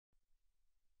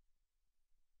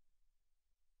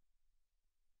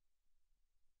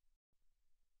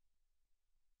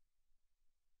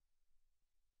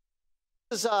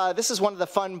This is one of the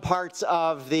fun parts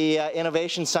of the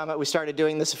Innovation Summit. We started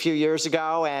doing this a few years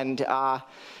ago, and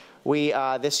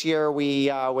this year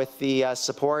with the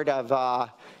support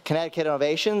of Connecticut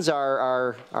Innovations,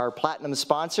 our platinum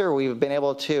sponsor, we've been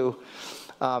able to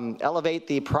elevate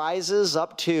the prizes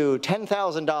up to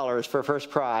 $10,000 for first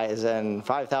prize, and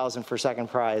 $5,000 for second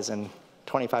prize, and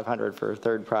 $2,500 for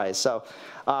third prize. So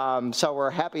we're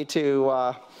happy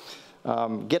to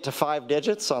get to 5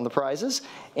 digits on the prizes,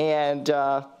 and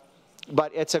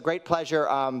but it's a great pleasure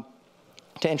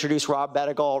to introduce Rob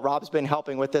Bettigal. Rob's been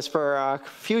helping with this for a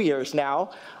few years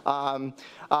now.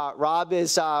 Rob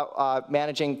is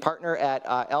managing partner at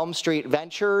Elm Street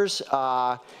Ventures,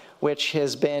 which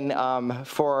has been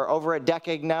for over a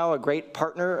decade now a great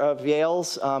partner of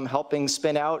Yale's, helping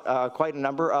spin out quite a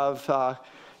number of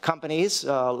companies,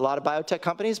 a lot of biotech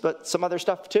companies, but some other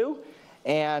stuff too.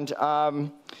 And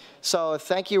so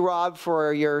thank you, Rob,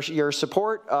 for your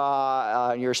support,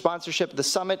 your sponsorship of the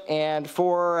summit, and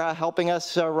for helping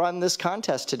us run this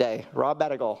contest today. Rob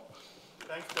Bettigal.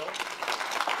 Thanks, Bill.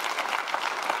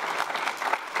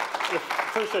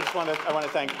 First, I want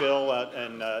to thank Bill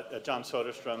and John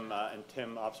Soderstrom and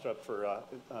Tim Obstrup for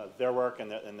their work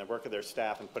and the work of their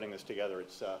staff in putting this together.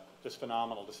 It's just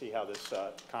phenomenal to see how this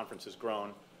conference has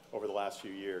grown over the last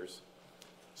few years.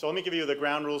 So let me give you the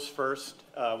ground rules first.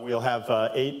 We'll have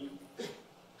eight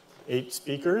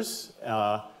speakers.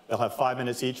 They'll have 5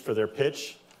 minutes each for their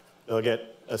pitch. They'll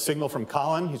get a signal from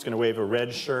Colin. He's going to wave a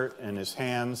red shirt in his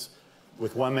hands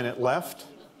with 1 minute left.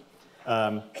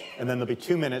 And then there'll be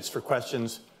 2 minutes for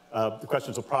questions. The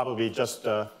questions will probably be just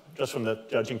from the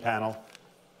judging panel,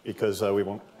 because we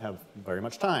won't have very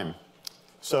much time.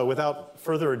 So without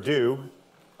further ado,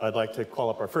 I'd like to call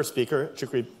up our first speaker,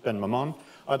 Chukri Ben-Mammon.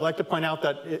 I'd like to point out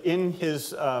that in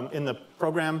the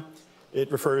program,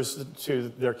 it refers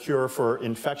to their cure for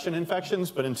infections,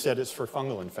 but instead it's for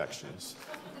fungal infections.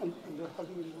 I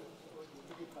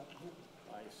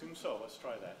assume so. Let's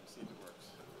try that and see if it works.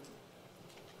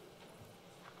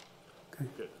 Okay.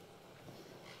 Good.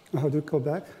 How do we go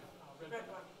back?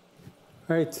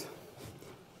 Right.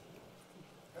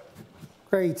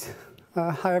 Great.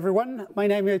 Hi, everyone. My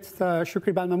name is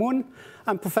Chukri Ben-Mammon.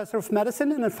 I'm professor of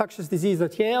medicine and infectious disease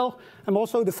at Yale. I'm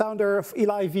also the founder of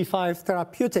Eli V5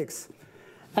 Therapeutics.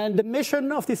 And the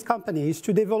mission of this company is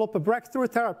to develop a breakthrough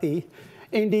therapy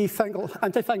in the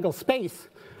antifungal space.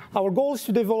 Our goal is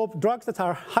to develop drugs that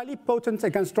are highly potent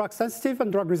against drug-sensitive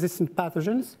and drug-resistant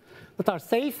pathogens, that are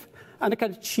safe, and that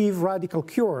can achieve radical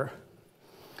cure.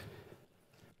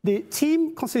 The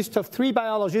team consists of 3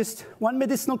 biologists, 1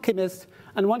 medicinal chemist,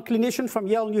 and 1 clinician from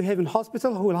Yale New Haven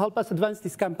Hospital who will help us advance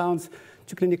these compounds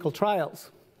to clinical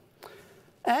trials.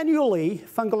 Annually,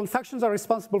 fungal infections are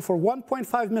responsible for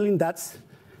 1.5 million deaths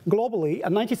globally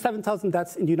and 97,000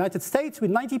 deaths in the United States,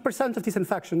 with 90% of these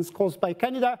infections caused by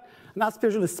Candida and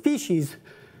Aspergillus species.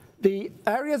 The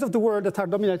areas of the world that are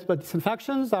dominated by these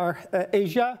infections are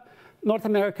Asia, North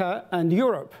America, and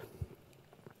Europe.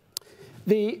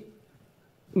 The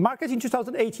market in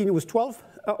 2018 was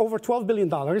over $12 billion.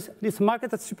 This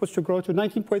market that's supposed to grow to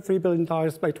 $19.3 billion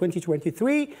by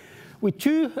 2023, with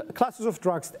 2 classes of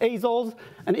drugs, azoles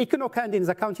and echinocandins,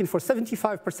 accounting for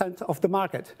 75% of the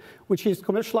market, which is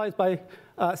commercialized by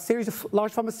a series of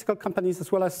large pharmaceutical companies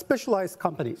as well as specialized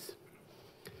companies.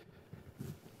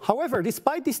 However,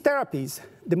 despite these therapies,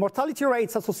 the mortality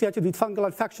rates associated with fungal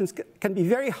infections can be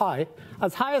very high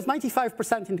as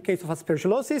 95% in the case of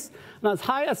aspergillosis, and as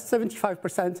high as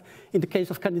 75% in the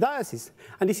case of candidiasis.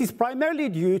 And this is primarily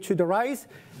due to the rise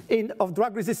of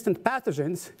drug-resistant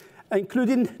pathogens,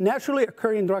 including naturally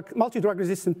occurring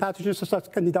multi-drug-resistant pathogens such as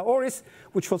Candida auris,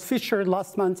 which was featured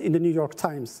last month in the New York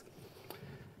Times.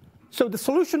 So the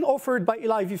solution offered by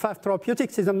Eli V5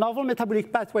 Therapeutics is a novel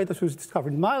metabolic pathway that was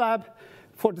discovered in my lab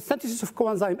for the synthesis of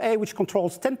coenzyme A, which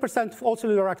controls 10% of all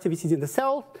cellular activities in the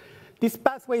cell. This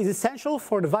pathway is essential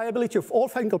for the viability of all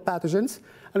fungal pathogens,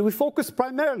 and we focus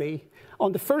primarily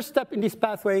on the first step in this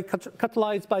pathway,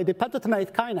 catalyzed by the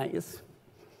pentatamate kinase.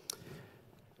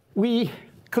 We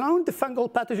cloned the fungal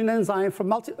pathogen enzyme from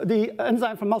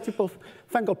multiple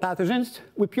fungal pathogens.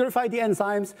 We purified the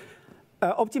enzymes,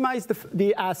 optimized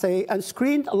the assay, and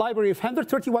screened a library of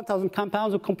 131,000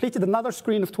 compounds. We completed another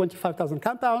screen of 25,000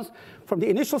 compounds. From the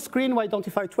initial screen, we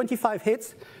identified 25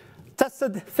 hits,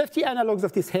 tested 50 analogs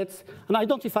of these hits, and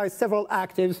identified several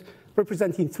actives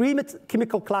representing 3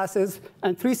 chemical classes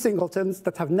and 3 singletons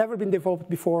that have never been developed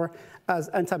before as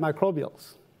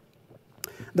antimicrobials.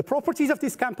 The properties of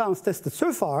these compounds tested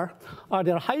so far are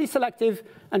they're highly selective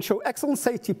and show excellent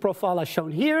safety profile as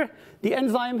shown here. The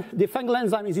enzyme, the fungal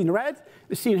enzyme is in red.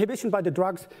 You see inhibition by the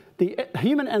drugs. The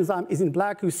human enzyme is in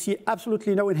black. You see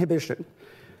absolutely no inhibition.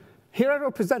 Here I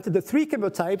represented the 3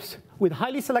 chemotypes with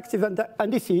highly selective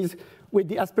indices with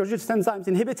the aspergillus enzymes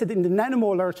inhibited in the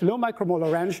nanomolar to low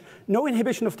micromolar range, no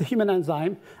inhibition of the human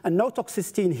enzyme, and no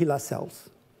toxicity in HeLa cells.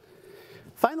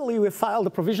 Finally, we filed a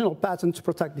provisional patent to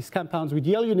protect these compounds with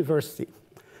Yale University.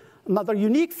 Another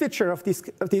unique feature of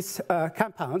this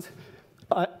compound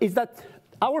is that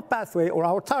our pathway, or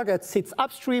our target, sits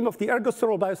upstream of the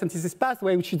ergosterol biosynthesis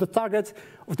pathway, which is the target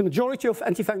of the majority of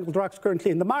antifungal drugs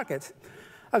currently in the market.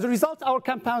 As a result, our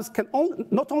compounds can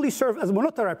not only serve as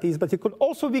monotherapies, but it could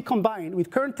also be combined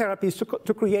with current therapies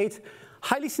to create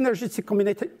highly synergistic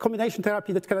combination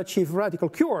therapy that can achieve radical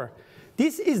cure.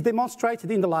 This is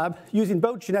demonstrated in the lab using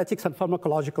both genetics and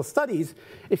pharmacological studies.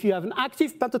 If you have an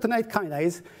active pantothenate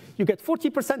kinase, you get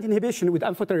 40% inhibition with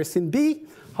amphotericin B.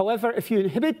 However, if you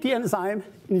inhibit the enzyme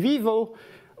in vivo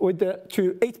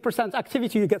to 8%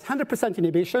 activity, you get 100%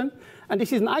 inhibition. And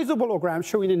this is an isobologram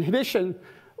showing inhibition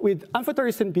with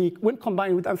amphotericin B when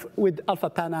combined with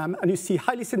alpha-PANAM, and you see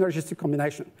highly synergistic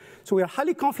combination. So we are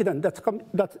highly confident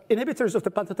that inhibitors of the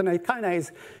pantothenate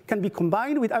kinase can be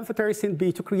combined with amphotericin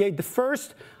B to create the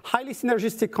first highly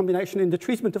synergistic combination in the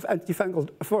treatment of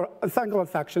fungal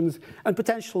infections and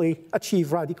potentially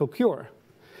achieve radical cure.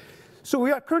 So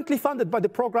we are currently funded by the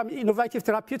program Innovative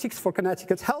Therapeutics for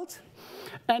Connecticut Health,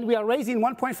 and we are raising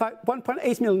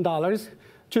 $1.8 million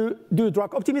to do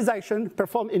drug optimization,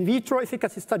 perform in vitro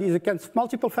efficacy studies against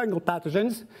multiple fungal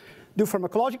pathogens, do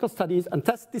pharmacological studies, and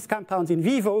test these compounds in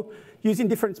vivo using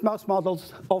different mouse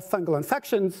models of fungal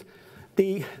infections.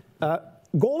 The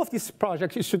goal of this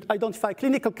project is to identify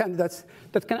clinical candidates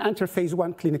that can enter phase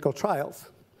 1 clinical trials.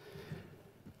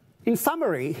 In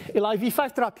summary,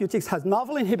 LIV5 Therapeutics has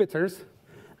novel inhibitors,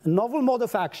 a novel mode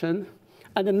of action,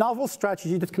 and a novel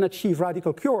strategy that can achieve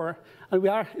radical cure. And we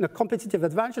are in a competitive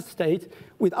advantage state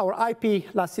with our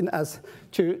IP lasting as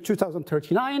to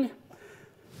 2039.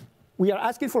 We are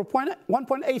asking for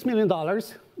 $1.8 million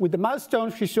with the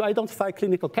milestone which is to identify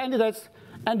clinical candidates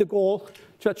and the goal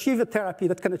to achieve a therapy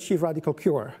that can achieve radical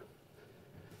cure.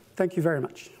 Thank you very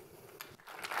much.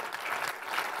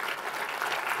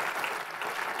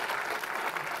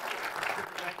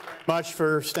 Much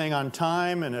for staying on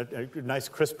time and a nice,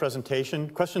 crisp presentation.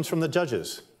 Questions from the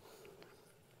judges?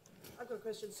 I've got a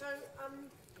question. So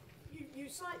you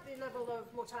cite the level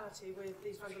of mortality with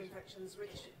these fungal infections,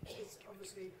 which is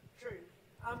obviously true.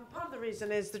 Part of the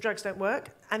reason is the drugs don't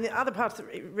work, and the other part of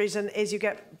the reason is you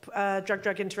get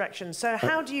drug-drug interactions. So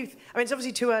how do you, I mean, it's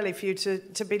obviously too early for you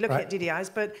to be looking at DDIs,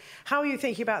 but how are you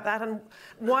thinking about that, and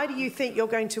why do you think you're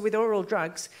going to, with oral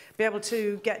drugs, be able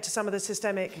to get to some of the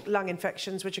systemic lung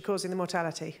infections which are causing the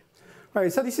mortality?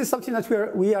 Right, so this is something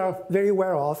that we are very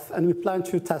aware of, and we plan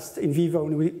to test in vivo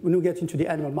when we get into the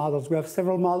animal models. We have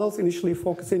several models initially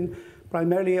focusing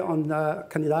primarily on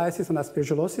candidiasis and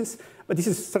aspergillosis, but this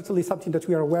is certainly something that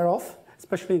we are aware of,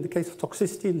 especially in the case of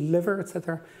toxicity in liver, et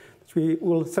cetera, that we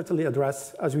will certainly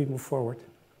address as we move forward.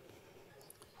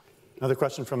 Another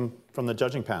question from the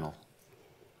judging panel.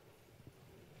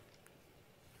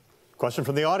 Question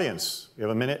from the audience. We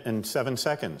have 1 minute and 7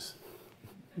 seconds.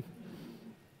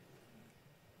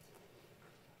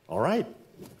 All right.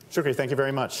 Shukri, thank you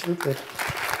very much. Okay.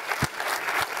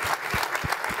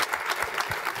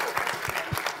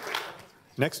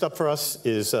 Next up for us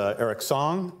is Eric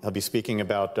Song. He'll be speaking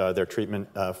about their treatment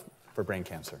for brain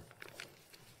cancer.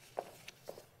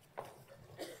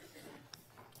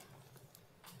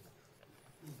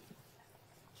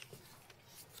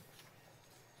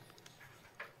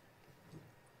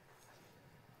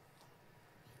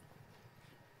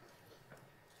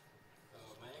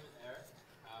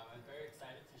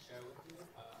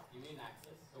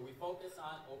 We focus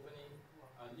on opening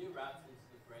new routes into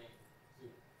the brain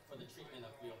for the treatment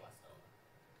of glioblastoma.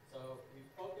 So we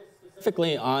focus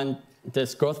specifically on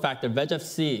this growth factor,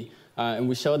 VEGF-C, and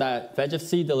we show that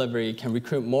VEGF-C delivery can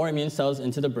recruit more immune cells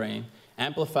into the brain,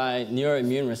 amplify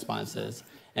neuroimmune responses,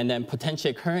 and then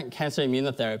potentiate current cancer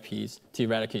immunotherapies to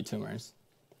eradicate tumors.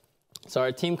 So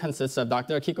our team consists of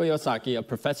Dr. Akiko Yosaki, a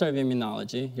professor of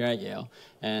immunology here at Yale,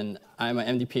 and I'm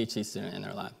an MD PhD student in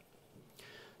our lab.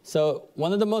 So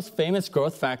one of the most famous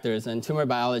growth factors in tumor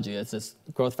biology is this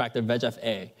growth factor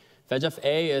VEGF-A.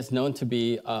 VEGF-A is known to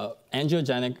be an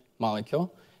angiogenic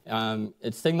molecule.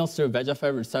 It signals through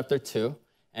VEGF-A receptor 2,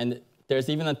 and there's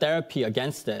even a therapy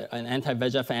against it, an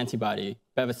anti-VEGF antibody,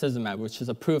 bevacizumab, which is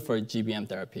approved for GBM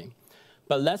therapy.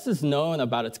 But less is known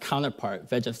about its counterpart,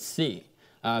 VEGF-C.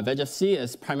 VEGF-C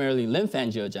is primarily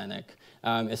lymphangiogenic.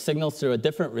 It signals through a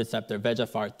different receptor,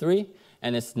 VEGFR3,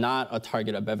 and it's not a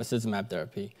target of bevacizumab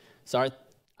therapy. So our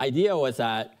idea was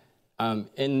that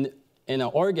in an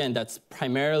organ that's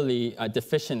primarily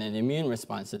deficient in immune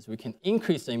responses, we can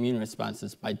increase the immune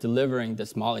responses by delivering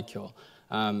this molecule.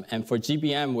 And for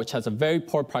GBM, which has a very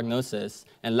poor prognosis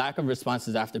and lack of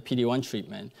responses after PD-1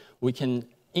 treatment, we can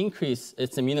increase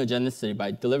its immunogenicity by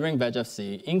delivering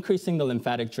VEGF-C, increasing the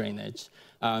lymphatic drainage,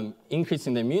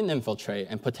 increasing the immune infiltrate,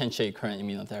 and potentiate current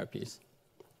immunotherapies.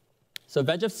 So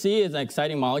VEGF-C is an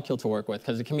exciting molecule to work with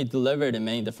because it can be delivered in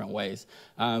many different ways.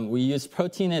 We use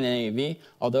protein and AAV,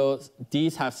 although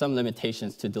these have some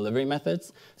limitations to delivery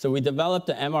methods. So we developed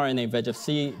the mRNA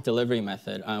VEGF-C delivery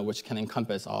method, which can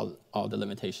encompass all the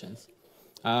limitations.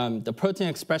 The protein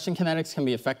expression kinetics can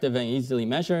be effective and easily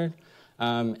measured,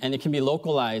 and it can be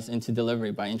localized into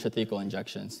delivery by intrathecal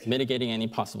injections, mitigating any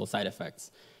possible side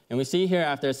effects. And we see here,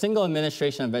 after a single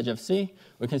administration of VEGF-C,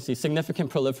 we can see significant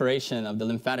proliferation of the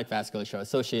lymphatic vasculature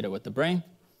associated with the brain,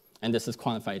 and this is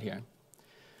quantified here.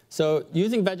 So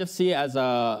using VEGF-C as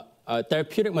a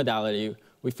therapeutic modality,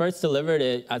 we first delivered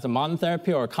it as a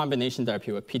monotherapy or a combination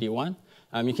therapy with PD-1.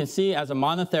 You can see as a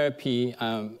monotherapy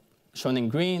shown in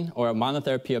green, or a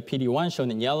monotherapy of PD-1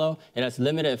 shown in yellow, it has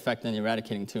limited effect in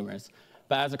eradicating tumors.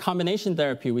 But as a combination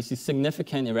therapy, we see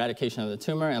significant eradication of the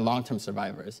tumor and long-term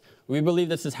survivors. We believe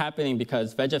this is happening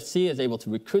because VEGF-C is able to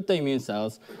recruit the immune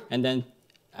cells, and then,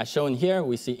 as shown here,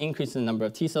 we see increase in the number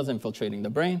of T cells infiltrating the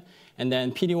brain, and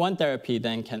then PD-1 therapy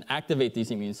then can activate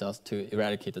these immune cells to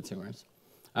eradicate the tumors.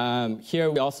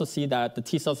 Here we also see that the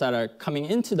T cells that are coming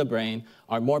into the brain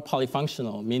are more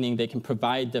polyfunctional, meaning they can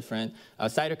provide different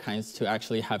cytokines to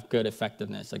actually have good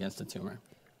effectiveness against the tumor.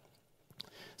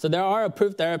 So there are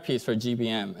approved therapies for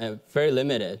GBM, very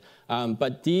limited,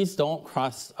 but these don't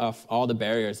cross off all the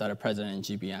barriers that are present in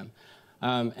GBM.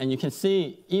 And you can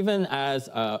see, even as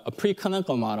a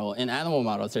preclinical model, in animal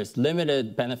models, there's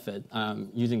limited benefit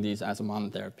using these as a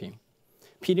monotherapy.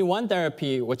 PD-1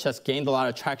 therapy, which has gained a lot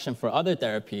of traction for other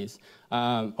therapies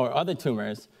or other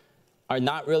tumors, are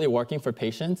not really working for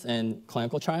patients in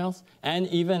clinical trials, and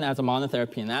even as a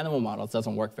monotherapy in animal models,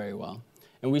 doesn't work very well.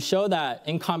 And we show that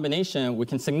in combination, we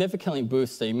can significantly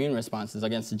boost the immune responses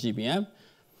against the GBM.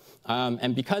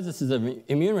 And because this is an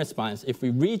immune response, if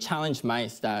we re-challenge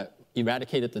mice that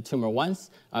eradicated the tumor once,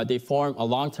 they form a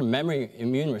long-term memory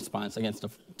immune response against the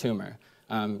tumor,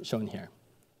 shown here.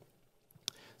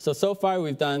 So far,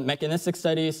 we've done mechanistic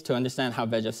studies to understand how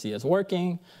VEGF-C is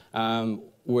working.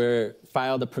 We're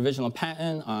filed a provisional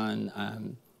patent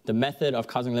on the method of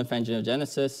causing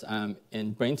lymphangiogenosis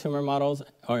in brain tumor models,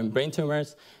 or in brain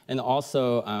tumors, and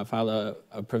also filed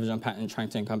a provisional patent trying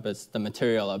to encompass the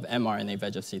material of mRNA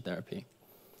VEGF-C therapy.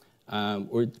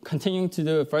 We're continuing to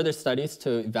do further studies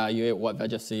to evaluate what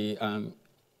VEGF-C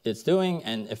is doing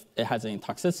and if it has any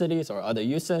toxicities or other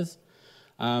uses.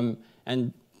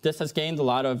 And this has gained a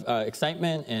lot of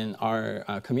excitement in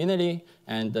our community,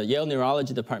 and the Yale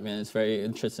Neurology Department is very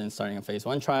interested in starting a phase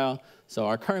 1 trial. So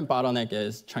our current bottleneck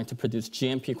is trying to produce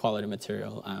GMP quality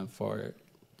material for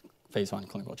phase 1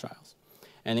 clinical trials.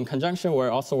 And in conjunction,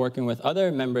 we're also working with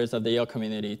other members of the Yale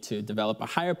community to develop a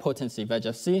higher potency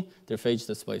VEGF-C through phage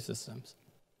display systems.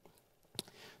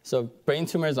 So brain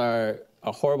tumors are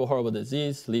a horrible, horrible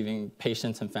disease, leaving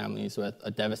patients and families with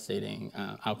a devastating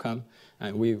outcome.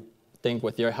 And we think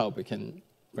with your help, we can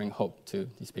bring hope to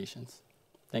these patients.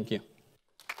 Thank you.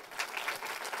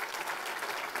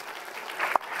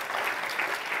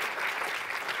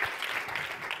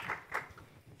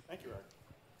 Thank you, Art.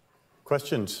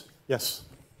 Questions? Yes.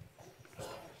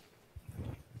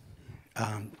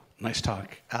 Nice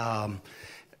talk.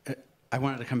 I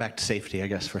wanted to come back to safety, I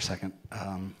guess, for a second.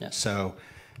 Yes. So,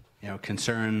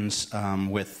 concerns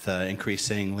with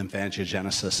increasing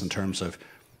lymphangiogenesis in terms of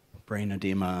brain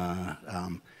edema,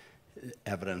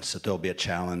 evidence that there'll be a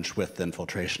challenge with the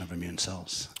infiltration of immune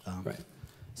cells. Right.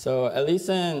 So at least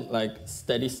in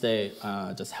steady state,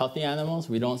 just healthy animals,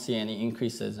 we don't see any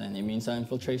increases in immune cell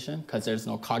infiltration because there's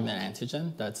no cognate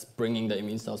antigen that's bringing the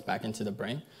immune cells back into the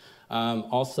brain.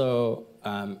 Also,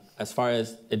 as far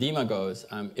as edema goes,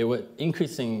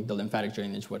 increasing the lymphatic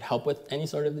drainage would help with any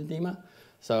sort of edema.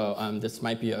 So this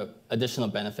might be an additional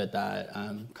benefit that,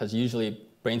 because usually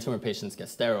brain tumor patients get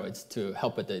steroids to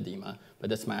help with the edema, but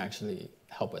this might actually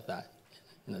help with that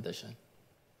in addition.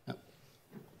 Yep.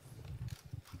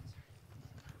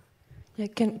 Yeah,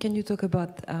 can you talk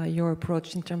about your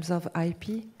approach in terms of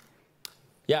IP?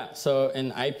 Yeah, so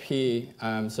in IP,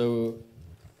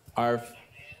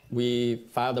 we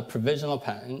filed a provisional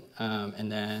patent,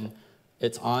 and then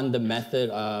it's on the method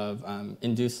of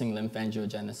inducing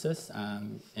lymphangiogenesis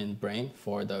in brain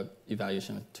for the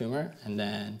evaluation of tumor. And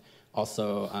then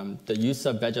also the use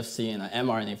of VEGF-C in an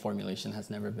mRNA formulation has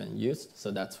never been used.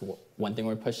 So that's one thing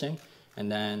we're pushing.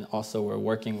 And then also we're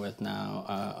working with now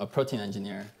a protein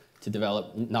engineer to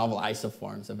develop novel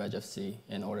isoforms of VEGF-C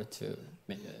in order to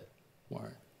make it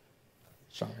more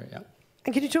stronger, yeah.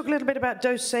 And can you talk a little bit about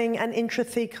dosing and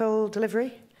intrathecal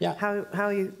delivery? Yeah. How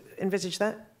you envisage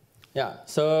that? Yeah,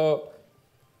 so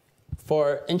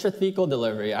for intrathecal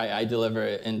delivery, I deliver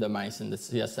it in the mice in the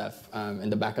CSF in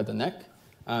the back of the neck.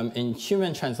 In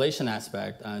human translation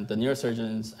aspect, the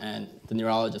neurosurgeons and the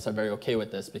neurologists are very okay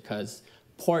with this because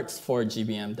ports for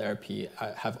GBM therapy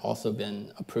have also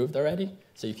been approved already.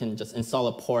 So you can just install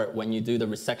a port when you do the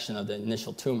resection of the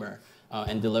initial tumor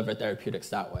and deliver therapeutics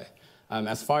that way.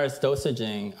 As far as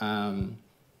dosaging,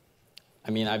 I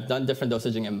mean, I've done different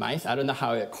dosaging in mice. I don't know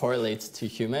how it correlates to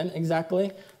human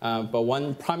exactly, but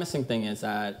one promising thing is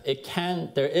that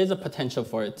there is a potential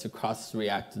for it to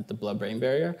cross-react to the blood-brain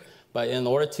barrier, but in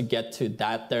order to get to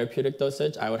that therapeutic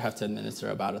dosage, I would have to administer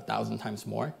about 1,000 times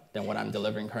more than what I'm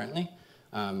delivering currently.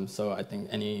 So I think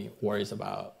any worries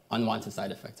about unwanted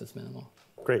side effects is minimal.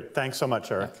 Great, thanks so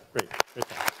much, Eric. Great. Great.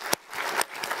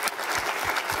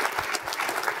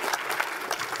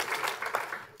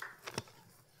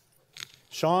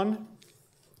 Sean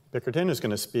Bickerton is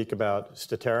going to speak about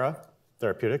Statera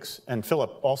Therapeutics, and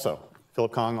Philip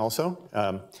Kong also.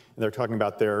 They're talking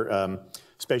about their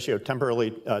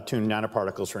spatiotemporally tuned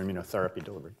nanoparticles for immunotherapy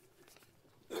delivery.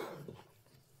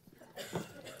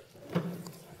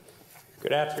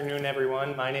 Good afternoon,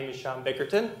 everyone. My name is Sean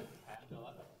Bickerton,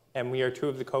 and we are two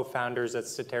of the co-founders at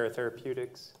Statera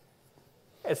Therapeutics.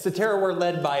 At Statera, we're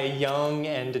led by a young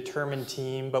and determined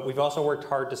team, but we've also worked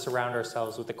hard to surround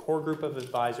ourselves with a core group of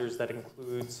advisors that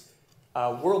includes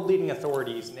world-leading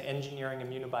authorities in engineering,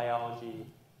 immunobiology,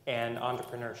 and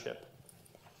entrepreneurship.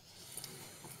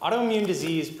 Autoimmune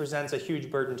disease presents a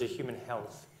huge burden to human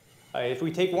health. If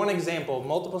we take one example,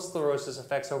 multiple sclerosis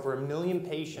affects over 1 million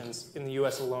patients in the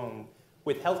US alone,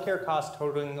 with healthcare costs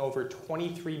totaling over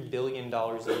 $23 billion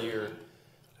a year.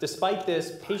 Despite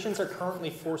this, patients are currently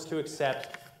forced to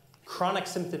accept chronic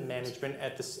symptom management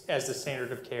as the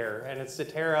standard of care, and at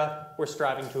Statera, we're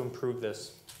striving to improve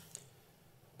this.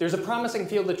 There's a promising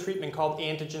field of treatment called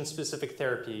antigen-specific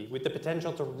therapy, with the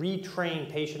potential to retrain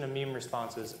patient immune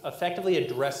responses, effectively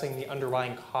addressing the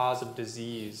underlying cause of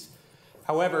disease.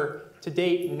 However, to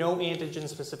date, no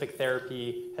antigen-specific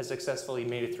therapy has successfully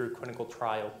made it through clinical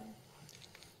trial.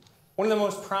 One of the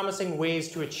most promising ways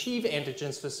to achieve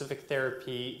antigen-specific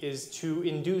therapy is to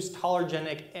induce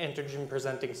tolerogenic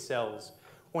antigen-presenting cells.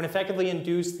 When effectively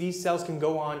induced, these cells can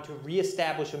go on to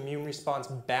reestablish immune response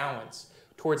balance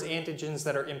towards antigens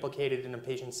that are implicated in a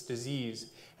patient's disease.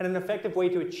 And an effective way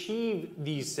to achieve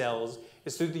these cells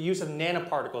is through the use of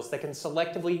nanoparticles that can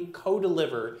selectively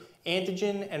co-deliver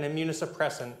antigen and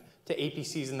immunosuppressant to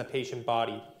APCs in the patient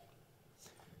body.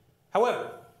 However,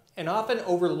 an often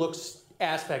overlooked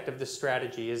aspect of this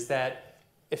strategy is that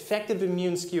effective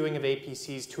immune skewing of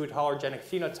APCs to a tolerogenic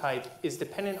phenotype is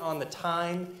dependent on the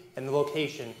time and the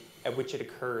location at which it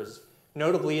occurs.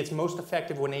 Notably, it's most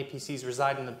effective when APCs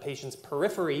reside in the patient's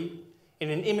periphery in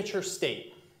an immature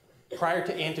state, prior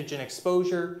to antigen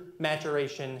exposure,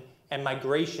 maturation, and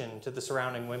migration to the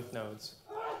surrounding lymph nodes.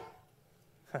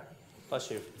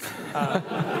 Bless you.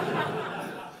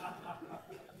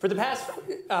 For the past,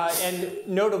 and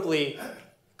notably,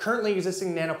 currently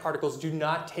existing nanoparticles do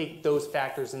not take those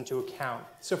factors into account.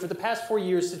 So for the past 4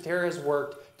 years, Statera has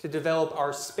worked to develop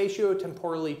our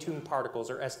spatiotemporally tuned particles,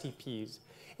 or STPs.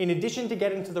 In addition to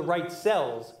getting to the right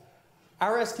cells,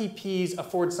 our STPs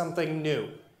afford something new.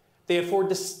 They afford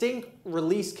distinct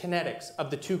release kinetics of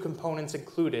the two components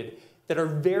included that are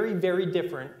very, very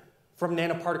different from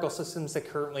nanoparticle systems that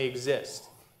currently exist.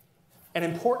 And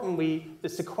importantly, the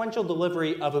sequential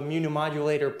delivery of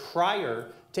immunomodulator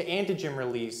prior to antigen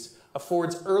release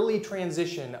affords early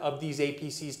transition of these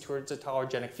APCs towards a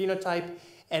tolerogenic phenotype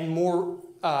and more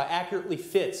accurately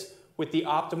fits with the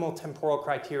optimal temporal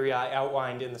criteria I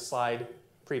outlined in the slide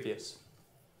previous.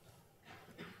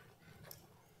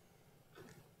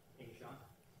 Thank you, Sean.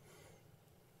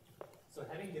 So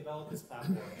having developed this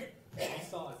platform, we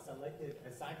saw a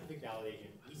scientific validation.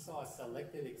 We saw a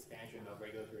selective expansion of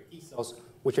regulatory T cells,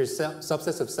 which are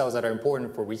subsets of cells that are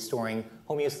important for restoring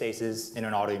homeostasis in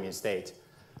an autoimmune state.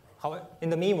 However, in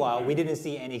the meanwhile, we didn't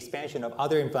see any expansion of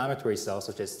other inflammatory cells,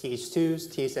 such as Th2s,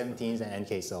 Th17s, and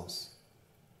NK cells.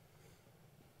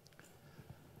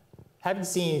 Having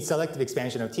seen selective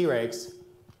expansion of Tregs,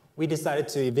 we decided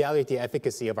to evaluate the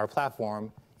efficacy of our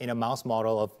platform in a mouse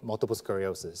model of multiple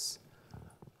sclerosis.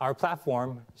 Our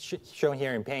platform, shown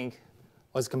here in pink,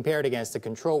 was compared against the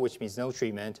control, which means no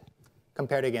treatment,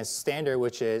 compared against standard,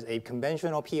 which is a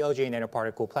conventional PLJ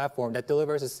nanoparticle platform that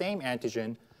delivers the same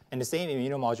antigen and the same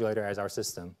immunomodulator as our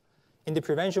system. In the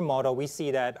prevention model, we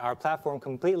see that our platform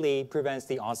completely prevents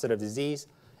the onset of disease.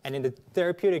 And in the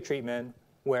therapeutic treatment,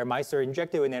 where mice are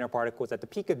injected with nanoparticles at the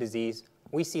peak of disease,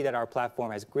 we see that our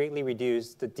platform has greatly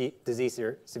reduced the disease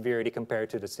severity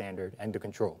compared to the standard and the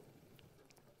control.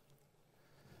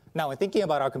 Now, when thinking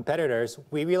about our competitors,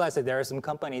 we realize that there are some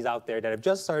companies out there that have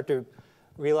just started to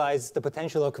realize the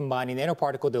potential of combining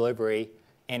nanoparticle delivery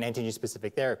and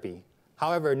antigen-specific therapy.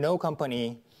 However, no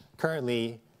company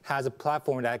currently has a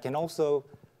platform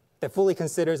that fully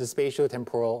considers the spatial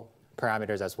temporal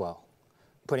parameters as well,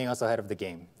 putting us ahead of the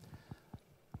game.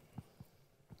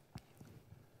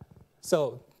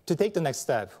 So to take the next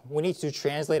step, we need to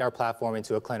translate our platform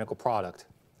into a clinical product.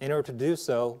 In order to do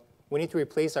so, we need to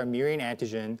replace our murine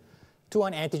antigen to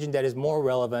an antigen that is more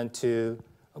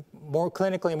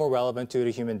clinically more relevant to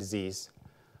the human disease.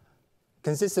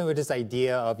 Consistent with this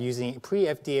idea of using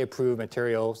pre-FDA approved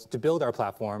materials to build our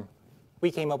platform,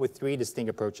 we came up with 3 distinct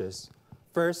approaches.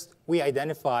 First, we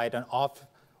identified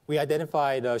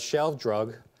a shelf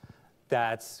drug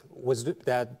that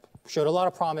showed a lot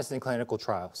of promise in clinical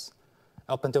trials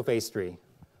up until phase 3.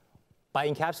 By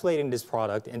encapsulating this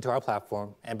product into our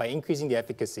platform and by increasing the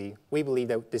efficacy, we believe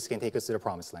that this can take us to the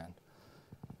promised land.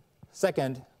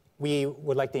 Second, we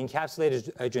would like to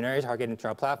encapsulate a generic target into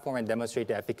our platform and demonstrate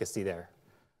the efficacy there.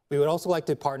 We would also like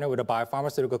to partner with a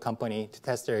biopharmaceutical company to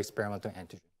test their experimental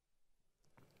antigen.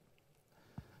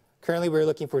 Currently, we're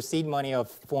looking for seed money of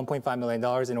 $1.5 million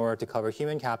in order to cover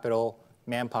human capital,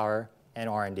 manpower, and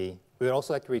R&D. We would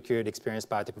also like to recruit experienced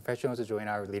biotech professionals to join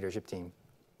our leadership team.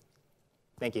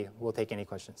 Thank you. We'll take any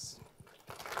questions.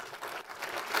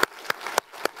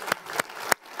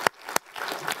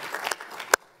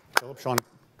 Philip, Sean,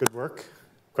 good work.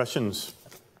 Questions?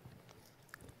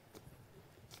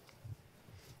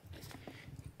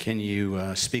 Can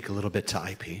you speak a little bit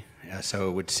to IP? So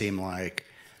it would seem like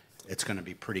it's going to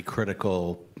be pretty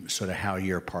critical, sort of how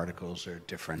your particles are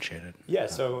differentiated. Yeah,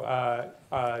 so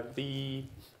the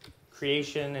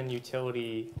creation and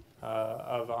utility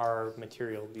of our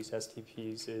material, these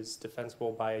STPs, is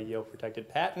defensible by a Yale protected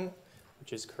patent,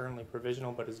 which is currently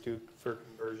provisional but is due for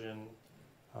conversion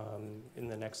in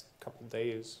the next couple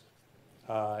days.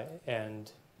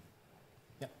 And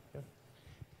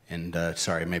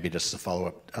sorry, maybe just a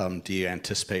follow-up. Do you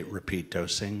anticipate repeat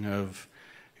dosing of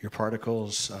your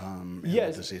particles in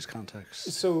a disease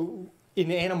context? So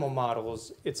in animal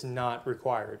models, it's not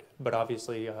required, but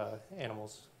obviously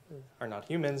animals are not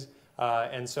humans.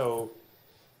 And so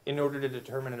in order to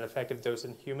determine an effective dose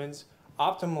in humans,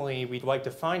 optimally, we'd like to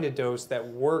find a dose that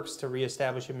works to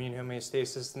reestablish immune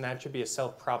homeostasis, and that should be a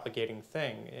self-propagating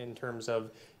thing in terms of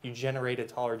you generate a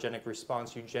tolerogenic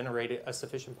response, you generate a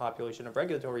sufficient population of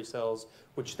regulatory cells,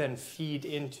 which then feed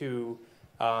into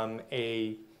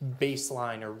a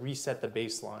baseline or reset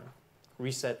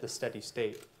the steady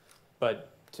state. But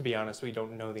to be honest, we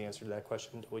don't know the answer to that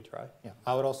question until we try. Yeah.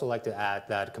 I would also like to add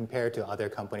that compared to other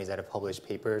companies that have published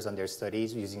papers on their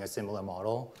studies using a similar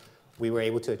model, we were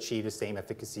able to achieve the same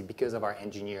efficacy because of our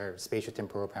engineered spatial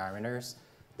temporal parameters,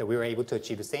 that we were able to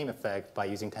achieve the same effect by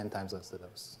using 10 times less of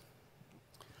those.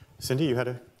 Cindy, you had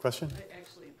a question?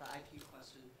 Actually, the IP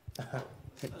question.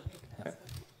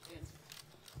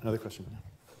 Another question.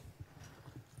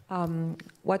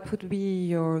 What would be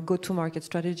your go-to-market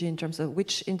strategy in terms of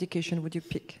which indication would you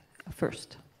pick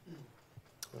first?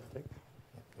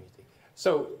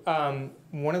 So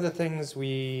one of the things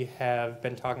we have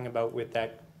been talking about with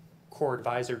that core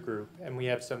advisor group, and we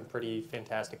have some pretty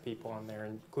fantastic people on there,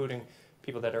 including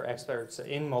people that are experts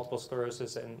in multiple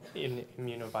sclerosis and in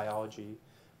immunobiology.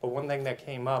 But one thing that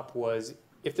came up was,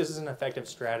 if this is an effective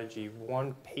strategy,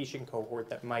 one patient cohort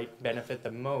that might benefit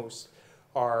the most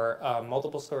are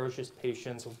multiple sclerosis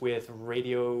patients with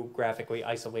radiographically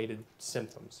isolated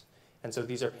symptoms. And so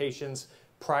these are patients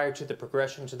prior to the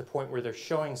progression to the point where they're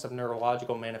showing some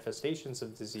neurological manifestations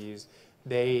of disease.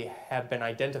 They have been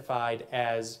identified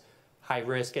as high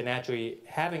risk and actually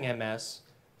having MS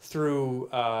through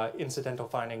incidental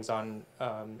findings on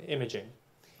imaging.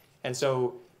 And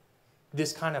so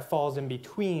this kind of falls in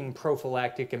between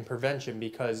prophylactic and prevention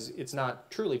because it's not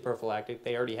truly prophylactic.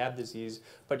 They already have disease,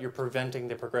 but you're preventing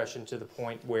the progression to the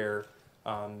point where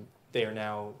they are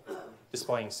now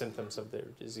displaying symptoms of their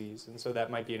disease. And so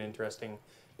that might be an interesting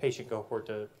patient cohort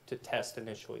to test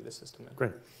initially the system in.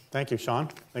 Great. Thank you, Sean.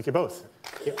 Thank you both.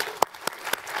 Yep.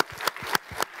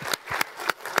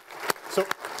 So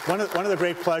One of the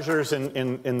great pleasures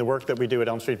in the work that we do at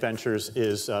Elm Street Ventures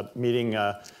is meeting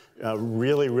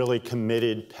really, really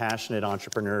committed, passionate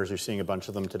entrepreneurs. You're seeing a bunch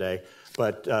of them today.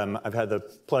 But I've had the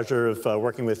pleasure of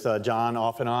working with John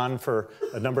off and on for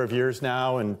a number of years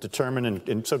now, and determined,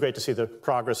 and so great to see the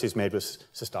progress he's made with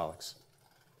systolics.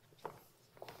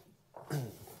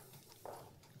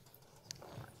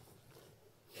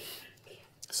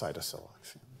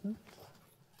 Cytosolics.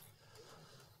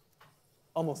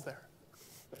 Almost there.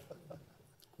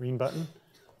 Green button.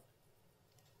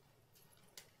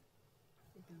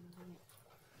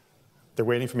 They're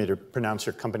waiting for me to pronounce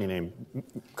your company name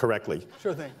correctly.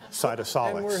 Sure thing.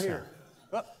 Cytosolics. And we're here.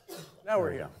 Oh, now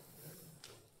we're here.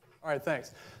 All right,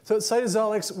 thanks. So at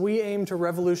Cytosolics, we aim to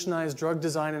revolutionize drug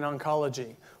design in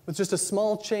oncology. With just a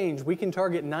small change, we can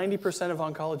target 90% of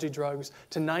oncology drugs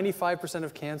to 95%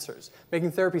 of cancers, making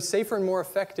therapy safer and more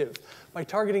effective by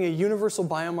targeting a universal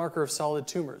biomarker of solid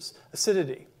tumors,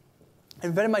 acidity. I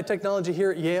invented my technology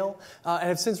here at Yale and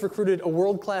have since recruited a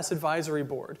world-class advisory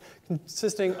board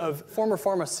consisting of former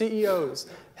pharma CEOs,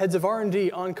 heads of R&D,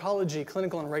 oncology,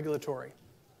 clinical, and regulatory.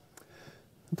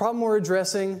 The problem we're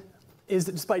addressing is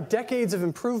that despite decades of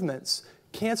improvements,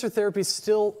 cancer therapies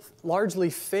still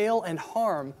largely fail and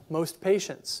harm most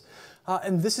patients.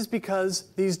 And this is because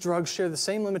these drugs share the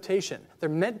same limitation. They're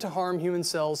meant to harm human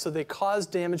cells, so they cause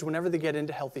damage whenever they get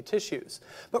into healthy tissues.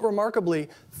 But remarkably,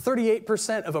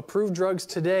 38% of approved drugs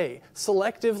today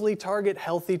selectively target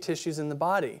healthy tissues in the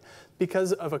body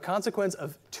because of a consequence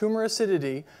of tumor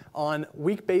acidity on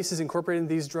weak bases incorporated in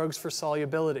these drugs for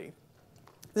solubility.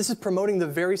 This is promoting the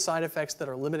very side effects that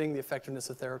are limiting the effectiveness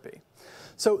of therapy.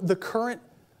 So the current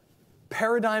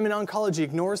paradigm in oncology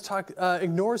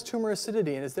ignores tumor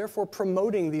acidity and is therefore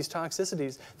promoting these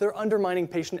toxicities that are undermining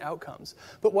patient outcomes.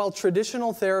 But while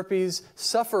traditional therapies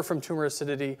suffer from tumor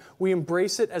acidity, we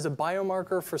embrace it as a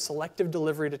biomarker for selective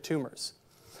delivery to tumors.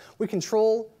 We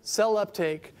control cell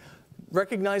uptake,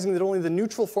 recognizing that only the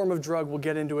neutral form of drug will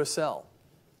get into a cell.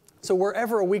 So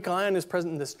wherever a weak ion is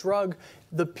present in this drug,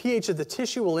 the pH of the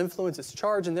tissue will influence its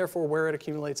charge and therefore where it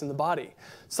accumulates in the body,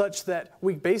 such that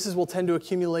weak bases will tend to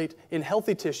accumulate in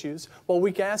healthy tissues, while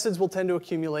weak acids will tend to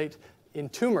accumulate in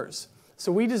tumors.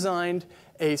 So we designed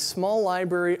a small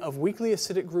library of weakly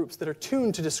acidic groups that are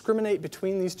tuned to discriminate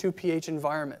between these two pH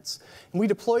environments. And we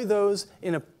deploy those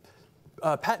in a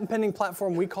patent-pending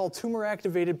platform we call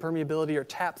tumor-activated permeability, or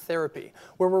TAP therapy,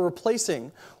 where we're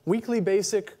replacing weakly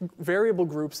basic variable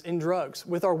groups in drugs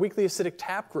with our weakly acidic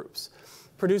TAP groups,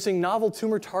 producing novel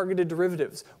tumor-targeted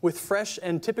derivatives with fresh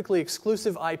and typically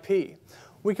exclusive IP.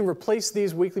 We can replace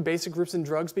these weakly basic groups in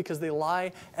drugs because they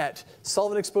lie at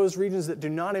solvent-exposed regions that do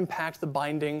not impact the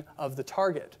binding of the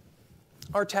target.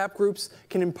 Our TAP groups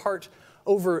can impart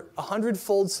over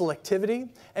 100-fold selectivity,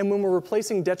 and when we're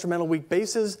replacing detrimental weak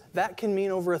bases, that can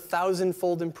mean over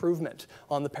 1,000-fold improvement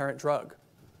on the parent drug.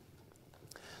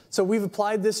 So we've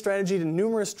applied this strategy to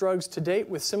numerous drugs to date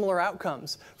with similar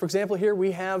outcomes. For example, here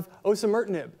we have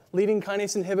osimertinib, leading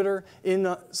kinase inhibitor in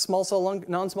non-small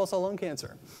cell lung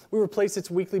cancer. We replace its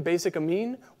weakly basic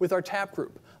amine with our TAP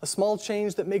group, a small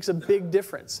change that makes a big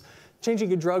difference,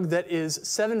 changing a drug that is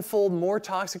 7-fold more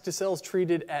toxic to cells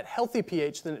treated at healthy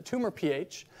pH than at tumor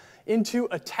pH into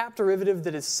a TAP derivative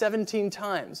that is 17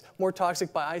 times more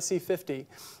toxic by IC50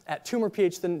 at tumor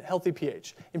pH than healthy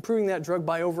pH, improving that drug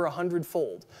by over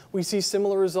 100-fold. We see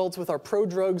similar results with our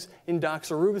prodrugs in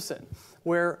doxorubicin,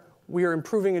 where we are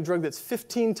improving a drug that's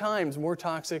 15 times more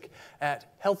toxic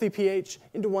at healthy pH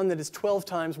into one that is 12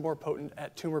 times more potent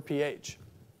at tumor pH.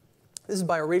 This is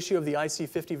by a ratio of the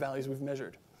IC50 values we've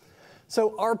measured.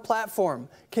 So our platform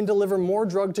can deliver more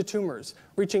drug to tumors,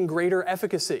 reaching greater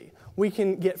efficacy. We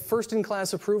can get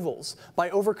first-in-class approvals by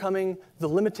overcoming the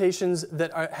limitations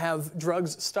that have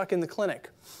drugs stuck in the clinic.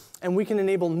 And we can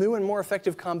enable new and more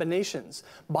effective combinations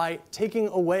by taking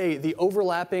away the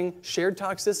overlapping shared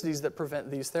toxicities that prevent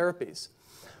these therapies.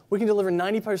 We can deliver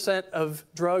 90% of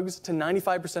drugs to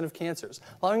 95% of cancers,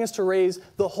 allowing us to raise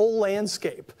the whole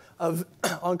landscape of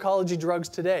oncology drugs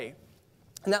today.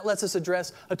 And that lets us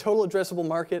address a total addressable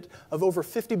market of over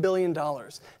 $50 billion.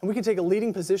 And we can take a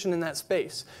leading position in that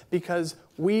space because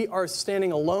we are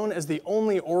standing alone as the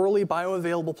only orally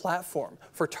bioavailable platform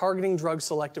for targeting drugs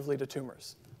selectively to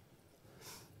tumors.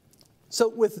 So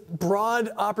with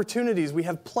broad opportunities, we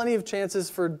have plenty of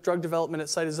chances for drug development at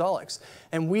Cytosolics,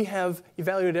 and we have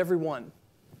evaluated every one.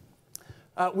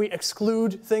 We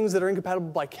exclude things that are incompatible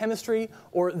by chemistry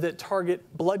or that target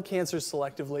blood cancers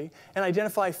selectively, and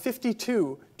identify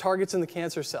 52 targets in the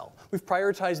cancer cell. We've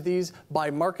prioritized these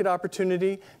by market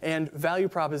opportunity and value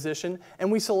proposition,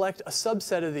 and we select a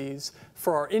subset of these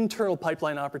for our internal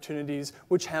pipeline opportunities,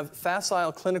 which have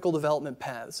facile clinical development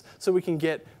paths, so we can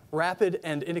get rapid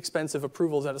and inexpensive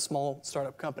approvals at a small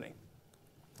startup company.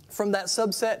 From that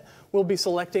subset, we'll be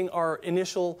selecting our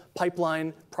initial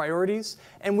pipeline priorities,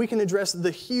 and we can address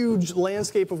the huge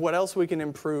landscape of what else we can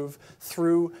improve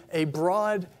through a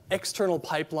broad external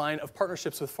pipeline of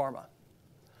partnerships with pharma.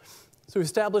 So we've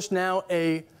established now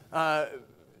a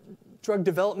drug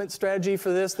development strategy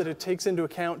for this that it takes into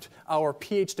account our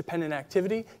pH-dependent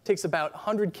activity. It takes about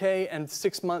 100K and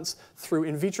 6 months through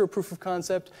in vitro proof of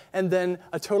concept, and then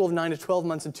a total of 9 to 12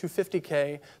 months and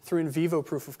 250K through in vivo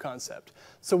proof of concept.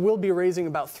 So we'll be raising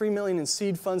about $3 million in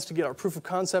seed funds to get our proof of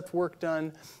concept work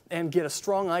done and get a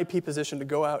strong IP position to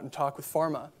go out and talk with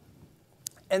pharma.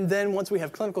 And then once we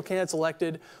have clinical candidates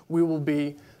elected, we will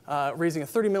be raising a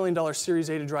 $30 million Series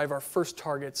A to drive our first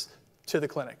targets to the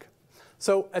clinic.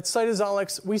 So at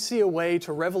Cytosolics, we see a way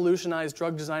to revolutionize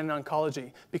drug design in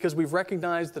oncology because we've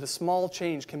recognized that a small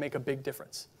change can make a big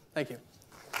difference. Thank you.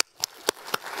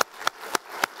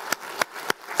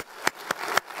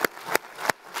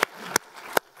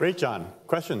 Great, John.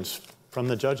 Questions from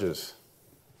the judges?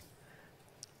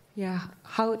 Yeah,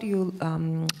 how do you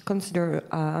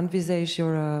envisage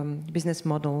your business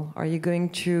model? Are you going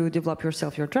to develop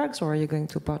yourself your drugs, or are you going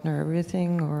to partner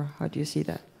everything, or how do you see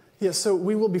that? Yeah, so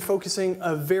we will be focusing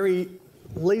a very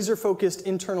laser-focused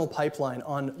internal pipeline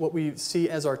on what we see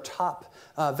as our top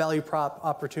value prop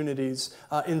opportunities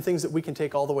in things that we can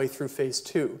take all the way through phase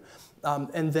 2.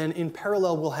 And then in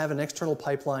parallel, we'll have an external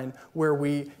pipeline where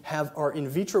we have our in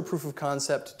vitro proof of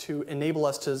concept to enable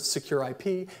us to secure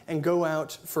IP and go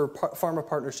out for pharma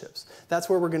partnerships. That's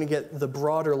where we're going to get the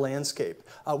broader landscape.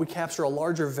 We capture a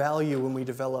larger value when we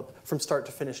develop from start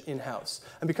to finish in-house.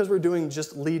 And because we're doing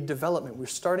just lead development, we're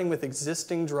starting with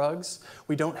existing drugs.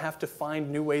 We don't have to find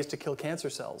new ways to kill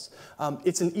cancer cells.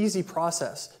 It's an easy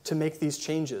process to make these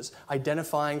changes,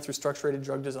 identifying through structured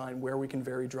drug design where we can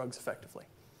vary drugs effectively.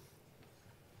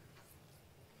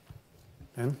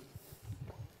 Ben?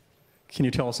 Can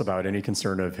you tell us about any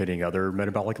concern of hitting other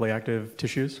metabolically active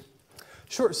tissues?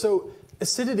 Sure. So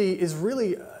acidity is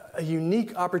really a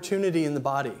unique opportunity in the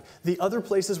body. The other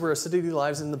places where acidity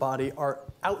lives in the body are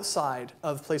outside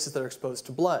of places that are exposed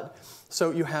to blood.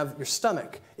 So you have your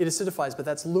stomach. It acidifies, but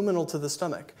that's luminal to the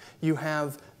stomach. You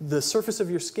have the surface of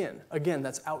your skin. Again,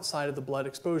 that's outside of the blood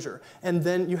exposure. And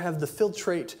then you have the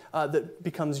filtrate that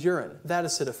becomes urine. That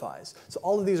acidifies. So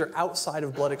all of these are outside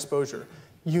of blood exposure.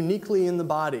 Uniquely in the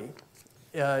body,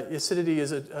 acidity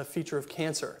is a feature of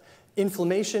cancer.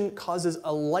 Inflammation causes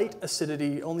a light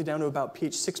acidity, only down to about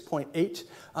pH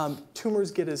 6.8.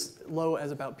 Tumors get as low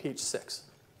as about pH 6.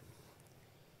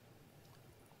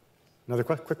 Another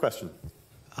quick question.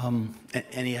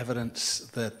 Any evidence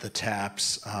that the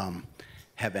TAPs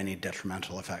have any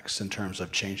detrimental effects in terms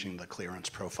of changing the clearance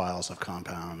profiles of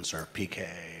compounds or PK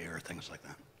or things like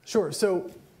that? Sure.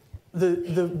 So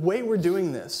the way we're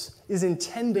doing this is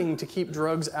intending to keep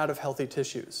drugs out of healthy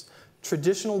tissues.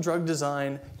 Traditional drug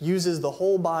design uses the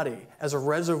whole body as a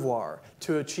reservoir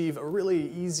to achieve a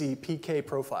really easy PK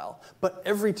profile. But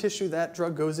every tissue that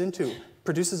drug goes into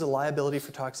produces a liability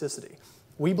for toxicity.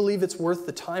 We believe it's worth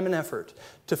the time and effort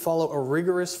to follow a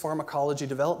rigorous pharmacology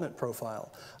development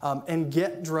profile and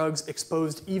get drugs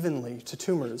exposed evenly to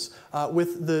tumors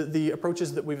with the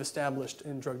approaches that we've established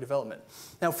in drug development.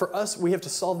 Now, for us, we have to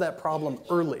solve that problem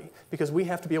early because we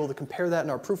have to be able to compare that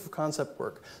in our proof of concept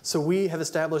work. So we have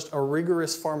established a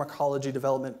rigorous pharmacology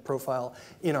development profile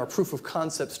in our proof of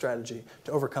concept strategy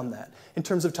to overcome that. In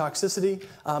terms of toxicity,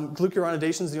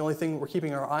 glucuronidation is the only thing we're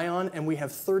keeping our eye on, and we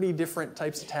have 30 different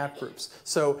types of TAP groups.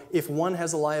 So if one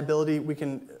has a liability, we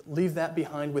can leave that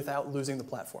behind without losing the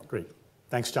platform. Great.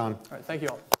 Thanks, John. All right, thank you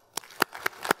all.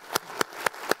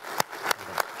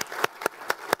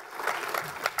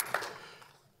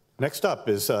 Next up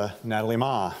is Natalie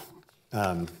Ma,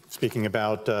 speaking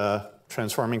about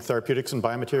transforming therapeutics and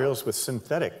biomaterials with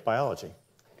synthetic biology.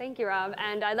 Thank you, Rob.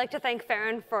 And I'd like to thank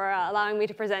Farron for allowing me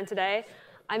to present today.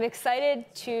 I'm excited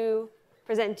to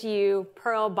present to you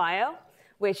Pearl Bio,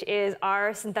 which is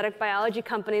our synthetic biology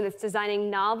company that's designing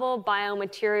novel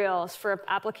biomaterials for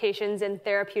applications in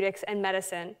therapeutics and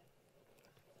medicine.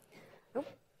 Oh.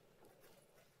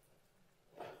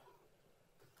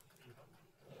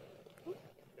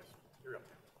 Yes, you're up.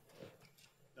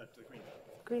 To the green.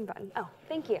 Green button. Oh,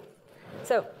 thank you.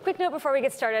 So quick note before we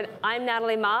get started, I'm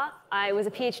Natalie Ma. I was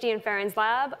a PhD in Farron's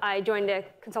lab. I joined a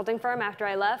consulting firm after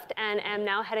I left and am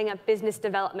now heading up business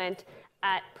development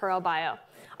at Pearl Bio.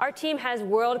 Our team has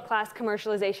world-class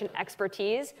commercialization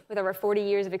expertise with over 40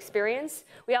 years of experience.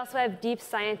 We also have deep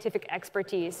scientific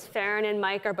expertise. Farron and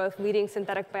Mike are both leading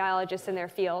synthetic biologists in their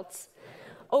fields.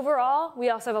 Overall, we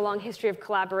also have a long history of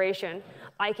collaboration.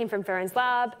 I came from Farron's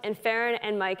lab, and Farron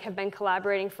and Mike have been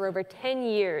collaborating for over 10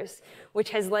 years,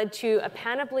 which has led to a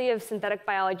panoply of synthetic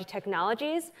biology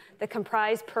technologies that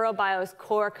comprise Pearl Bio's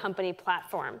core company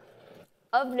platform.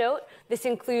 Of note, this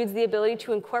includes the ability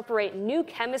to incorporate new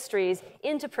chemistries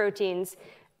into proteins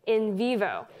in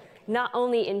vivo, not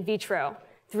only in vitro,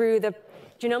 through the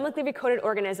genomically recoded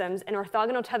organisms and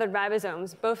orthogonal tethered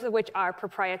ribosomes, both of which are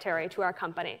proprietary to our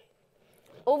company.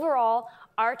 Overall,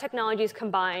 our technologies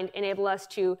combined enable us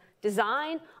to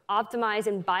design, optimize,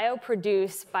 and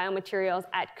bioproduce biomaterials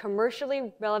at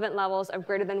commercially relevant levels of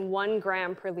greater than 1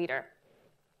 gram per liter.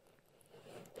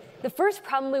 The first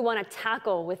problem we want to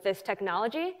tackle with this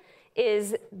technology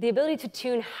is the ability to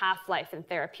tune half-life in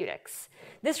therapeutics.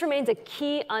 This remains a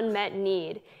key unmet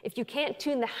need. If you can't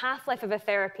tune the half-life of a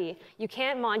therapy, you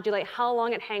can't modulate how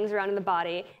long it hangs around in the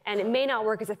body, and it may not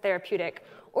work as a therapeutic.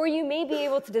 Or you may be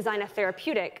able to design a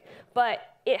therapeutic,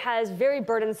 but it has very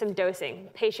burdensome dosing.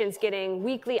 Patients getting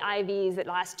weekly IVs that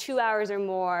last 2 hours or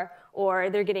more, or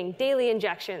they're getting daily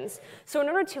injections. So in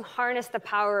order to harness the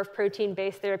power of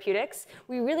protein-based therapeutics,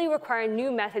 we really require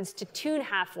new methods to tune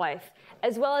half-life,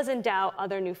 as well as endow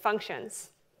other new functions.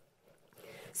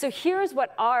 So here's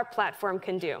what our platform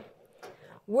can do.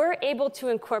 We're able to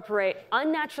incorporate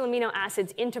unnatural amino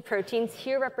acids into proteins,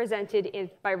 here represented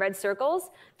by red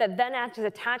circles, that then act as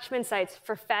attachment sites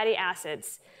for fatty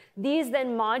acids. These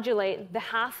then modulate the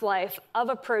half-life of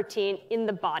a protein in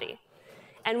the body.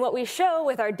 And what we show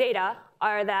with our data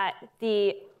are that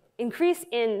the increase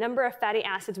in number of fatty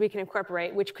acids we can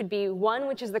incorporate, which could be 1,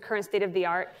 which is the current state of the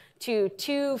art, to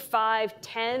 2, 5,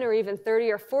 10, or even 30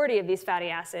 or 40 of these fatty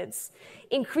acids,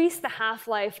 increase the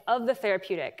half-life of the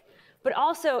therapeutic. But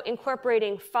also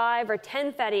incorporating 5 or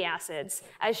 10 fatty acids,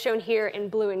 as shown here in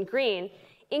blue and green,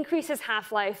 increases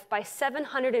half-life by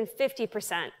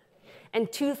 750% and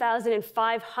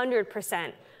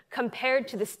 2,500% compared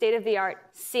to the state-of-the-art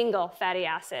single fatty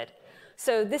acid.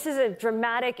 So this is a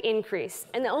dramatic increase,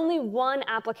 and only one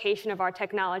application of our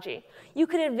technology. You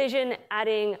could envision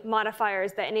adding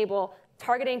modifiers that enable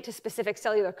targeting to specific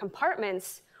cellular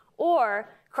compartments or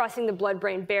crossing the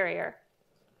blood-brain barrier.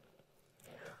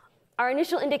 Our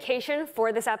initial indication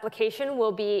for this application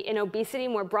will be in obesity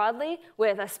more broadly,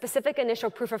 with a specific initial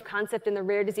proof of concept in the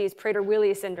rare disease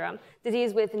Prader-Willi syndrome,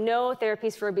 disease with no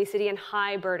therapies for obesity and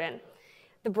high burden.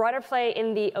 The broader play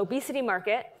in the obesity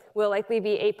market will likely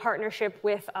be a partnership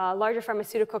with a larger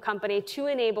pharmaceutical company to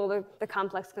enable the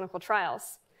complex clinical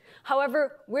trials.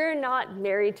 However, we're not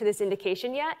married to this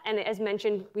indication yet, and as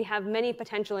mentioned, we have many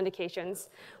potential indications.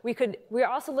 We're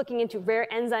also looking into rare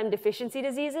enzyme deficiency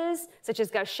diseases, such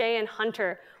as Gaucher and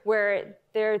Hunter, where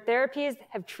their therapies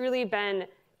have truly been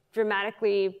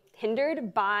dramatically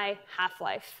hindered by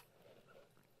half-life.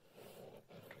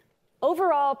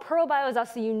 Overall, Pearl Bio is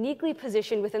also uniquely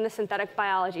positioned within the synthetic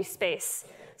biology space.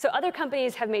 So other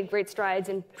companies have made great strides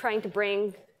in trying to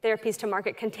bring therapies to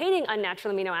market containing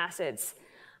unnatural amino acids.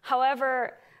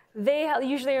 However, they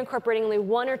usually are incorporating only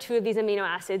 1 or 2 of these amino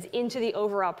acids into the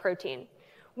overall protein.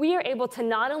 We are able to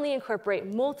not only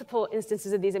incorporate multiple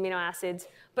instances of these amino acids,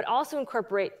 but also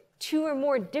incorporate 2 or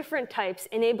more different types,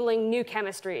 enabling new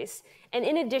chemistries. And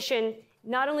in addition,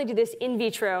 not only do this in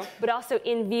vitro, but also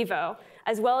in vivo,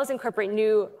 as well as incorporate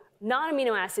new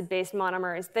non-amino acid-based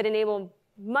monomers that enable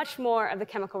much more of the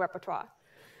chemical repertoire.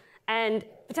 And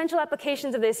potential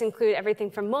applications of this include everything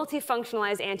from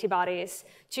multifunctionalized antibodies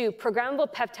to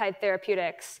programmable peptide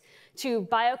therapeutics to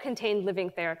biocontained living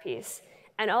therapies.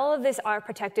 And all of this are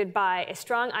protected by a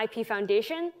strong IP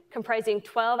foundation comprising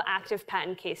 12 active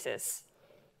patent cases.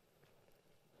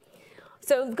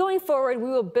 So going forward, we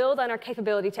will build on our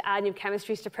capability to add new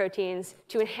chemistries to proteins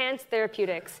to enhance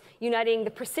therapeutics, uniting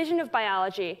the precision of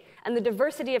biology and the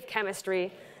diversity of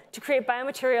chemistry to create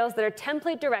biomaterials that are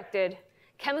template-directed,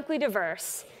 chemically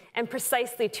diverse, and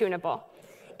precisely tunable.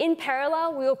 In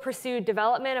parallel, we will pursue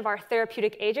development of our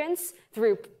therapeutic agents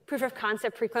through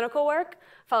proof-of-concept preclinical work,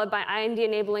 followed by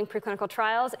IND-enabling preclinical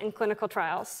trials and clinical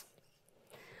trials.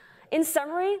 In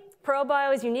summary, Pearl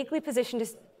Bio is uniquely positioned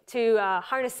to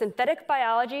harness synthetic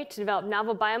biology to develop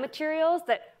novel biomaterials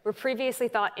that were previously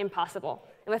thought impossible.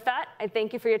 And with that, I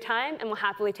thank you for your time and will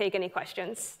happily take any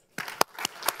questions.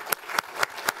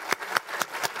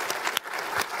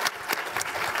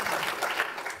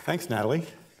 Thanks, Natalie.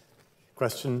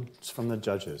 Questions from the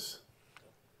judges?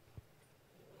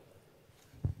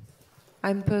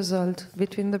 I'm puzzled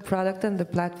between the product and the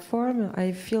platform.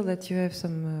 I feel that you have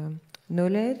some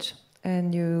knowledge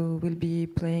and you will be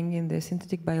playing in the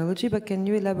synthetic biology, but can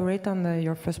you elaborate on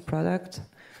your first product?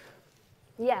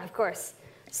 Yeah, of course.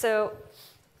 So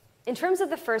in terms of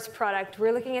the first product,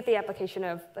 we're looking at the application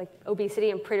of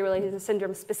obesity and Prader-Willi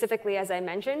syndrome specifically, as I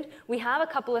mentioned. We have a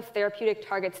couple of therapeutic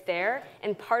targets there,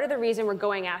 and part of the reason we're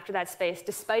going after that space,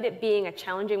 despite it being a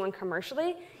challenging one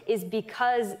commercially, is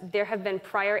because there have been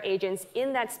prior agents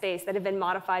in that space that have been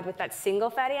modified with that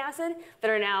single fatty acid that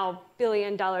are now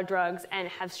billion-dollar drugs and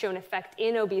have shown effect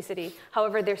in obesity.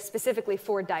 However, they're specifically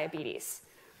for diabetes.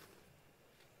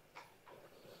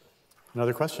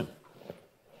 Another question?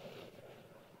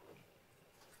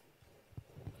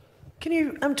 Can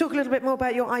you talk a little bit more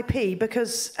about your IP?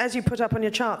 Because as you put up on your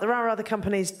chart, there are other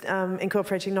companies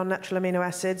incorporating non-natural amino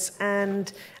acids,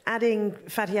 and adding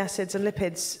fatty acids and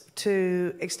lipids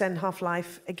to extend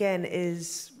half-life, again,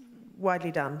 is widely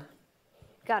done.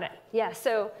 Got it. Yeah,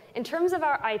 so in terms of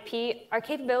our IP, our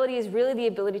capability is really the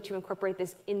ability to incorporate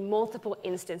this in multiple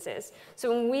instances. So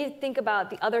when we think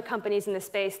about the other companies in the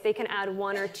space, they can add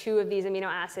 1 or 2 of these amino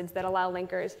acids that allow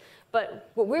linkers. But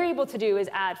what we're able to do is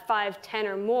add 5, 10,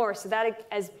 or more, so that,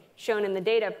 as shown in the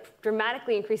data,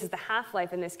 dramatically increases the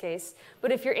half-life in this case.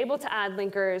 But if you're able to add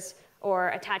linkers or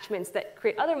attachments that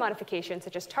create other modifications,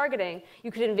 such as targeting,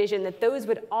 you could envision that those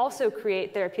would also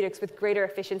create therapeutics with greater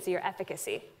efficiency or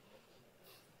efficacy.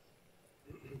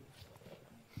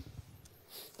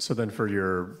 So then for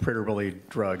your Prader-Willi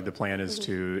drug, the plan is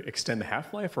to extend the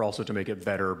half-life or also to make it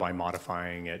better by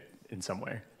modifying it in some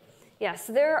way? Yes,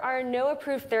 there are no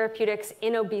approved therapeutics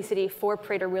in obesity for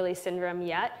Prader-Willi syndrome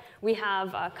yet. We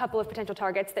have a couple of potential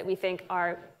targets that we think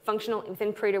are functional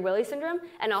within Prader-Willi syndrome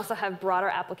and also have broader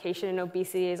application in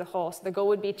obesity as a whole. So the goal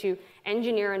would be to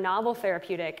engineer a novel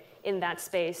therapeutic in that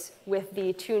space with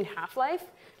the tuned half-life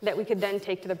that we could then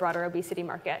take to the broader obesity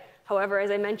market. However,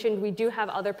 as I mentioned, we do have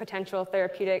other potential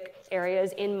therapeutic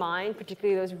areas in mind,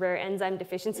 particularly those rare enzyme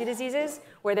deficiency diseases,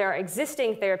 where there are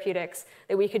existing therapeutics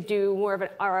that we could do more of an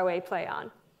ROA play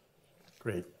on.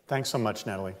 Great. Thanks so much,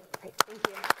 Natalie. Great. Thank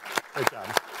you. Great job.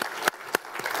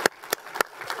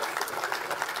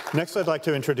 Next, I'd like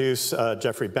to introduce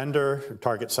Jeffrey Bender,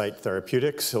 Target Site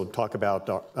Therapeutics. He'll talk about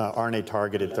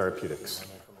RNA-targeted therapeutics.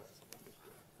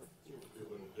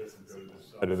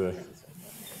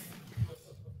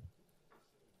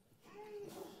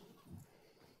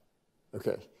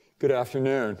 Okay, good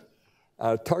afternoon.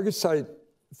 Target Site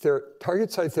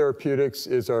Therapeutics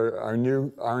is our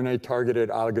new RNA-targeted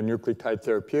oligonucleotide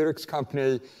therapeutics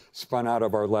company spun out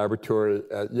of our laboratory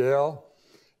at Yale.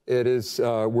 It is,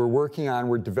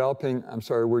 we're developing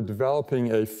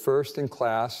a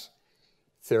first-in-class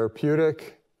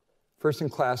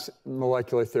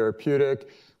molecular therapeutic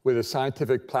with a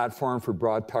scientific platform for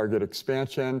broad target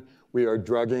expansion. We are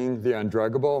drugging the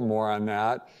undruggable, more on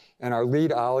that. And our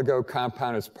lead oligo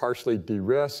compound is partially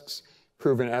de-risked,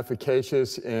 proven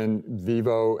efficacious in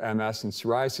vivo MS and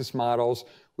psoriasis models.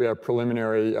 We have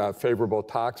preliminary favorable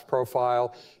tox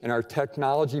profile. And our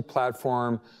technology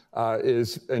platform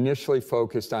is initially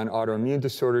focused on autoimmune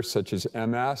disorders such as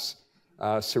MS,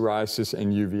 psoriasis,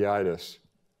 and uveitis.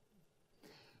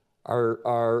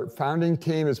 Our founding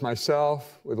team is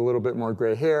myself with a little bit more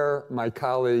gray hair, my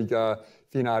colleague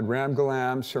Vinod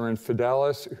Ramgalam, Surin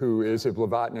Fidelis, who is a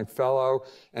Blavatnik Fellow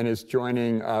and is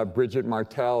joining Bridget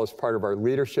Martell as part of our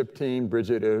leadership team.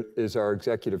 Bridget is our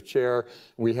executive chair.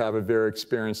 We have a very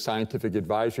experienced scientific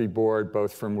advisory board,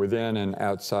 both from within and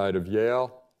outside of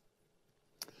Yale.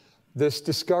 This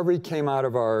discovery came out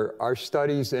of our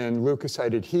studies in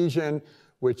leukocyte adhesion,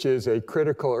 which is a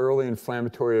critical early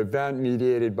inflammatory event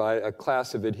mediated by a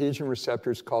class of adhesion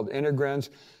receptors called integrins,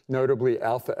 notably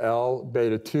alpha-L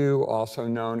beta-2, also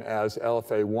known as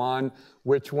LFA1,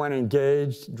 which when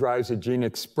engaged drives a gene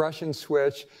expression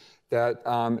switch that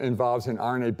involves an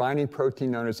RNA binding protein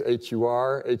known as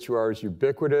HUR. HUR is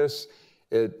ubiquitous.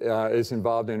 It is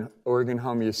involved in organ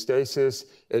homeostasis.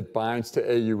 It binds to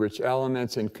AU-rich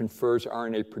elements and confers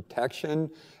RNA protection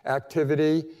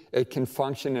activity. It can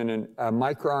function in a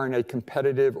microRNA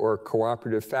competitive or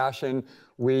cooperative fashion.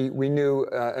 We knew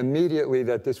immediately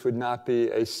that this would not be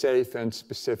a safe and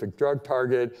specific drug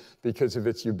target because of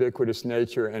its ubiquitous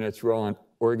nature and its role in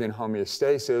organ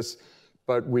homeostasis.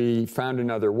 But we found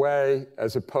another way,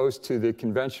 as opposed to the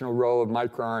conventional role of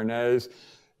microRNAs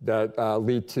that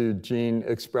lead to gene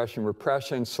expression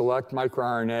repression. Select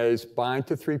microRNAs bind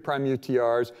to 3'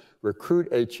 UTRs, recruit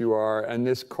HUR, and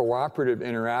this cooperative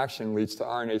interaction leads to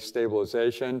RNA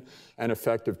stabilization and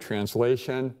effective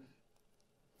translation.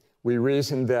 We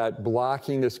reasoned that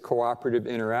blocking this cooperative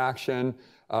interaction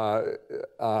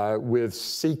with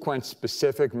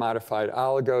sequence-specific modified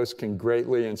oligos can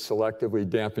greatly and selectively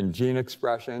dampen gene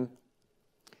expression.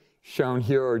 Shown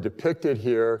here or depicted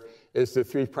here is the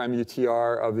 3'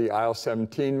 UTR of the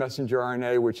IL-17 messenger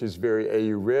RNA, which is very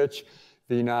AU-rich.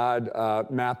 Vinod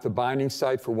mapped the binding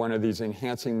site for one of these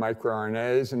enhancing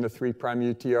microRNAs in the 3'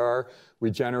 UTR.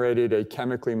 We generated a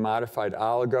chemically modified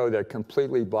oligo that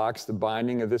completely blocks the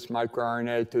binding of this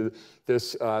microRNA to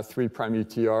this 3'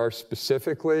 UTR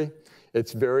specifically.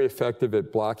 It's very effective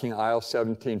at blocking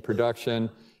IL-17 production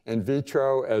in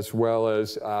vitro, as well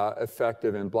as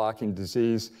effective in blocking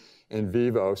disease in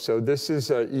vivo. So this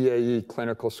is an EAE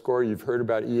clinical score. You've heard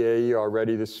about EAE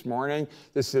already this morning.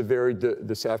 This is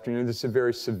this afternoon. This is a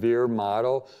very severe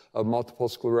model of multiple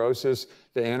sclerosis.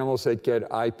 The animals that get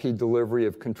IP delivery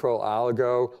of control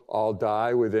oligo all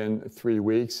die within 3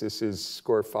 weeks. This is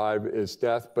score 5 is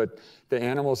death. But the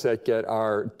animals that get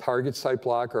our target site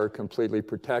blocker are completely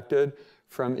protected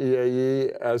from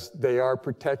EAE, as they are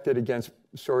protected against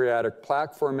psoriatic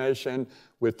plaque formation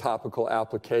with topical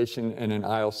application in an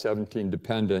IL-17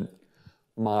 dependent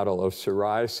model of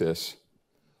psoriasis.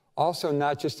 Also,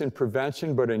 not just in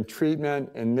prevention, but in treatment,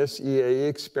 in this EAE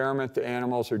experiment, the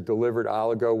animals are delivered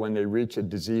oligo when they reach a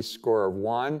disease score of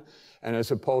 1, and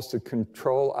as opposed to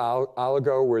control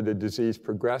oligo where the disease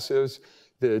progresses,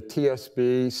 the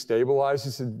TSB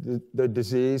stabilizes the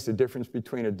disease. The difference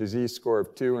between a disease score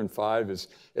of 2 and 5 is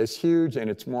huge, and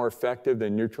it's more effective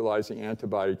than neutralizing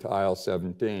antibody to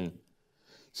IL-17.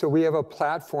 So we have a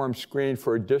platform screen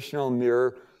for additional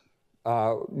MIR-Y,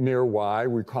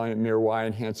 we're calling it MIR-Y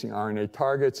enhancing RNA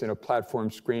targets, and a platform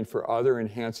screen for other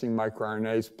enhancing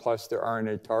microRNAs plus their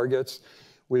RNA targets.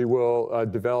 We will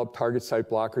develop target site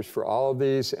blockers for all of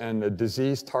these, and the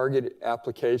disease target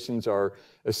applications are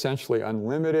essentially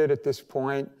unlimited at this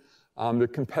point. The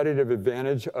competitive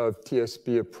advantage of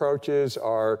TSB approaches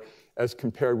are, as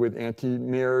compared with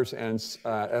anti-MIRs and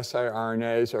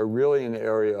siRNAs, are really in the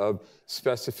area of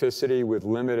specificity with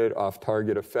limited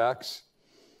off-target effects.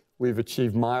 We've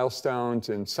achieved milestones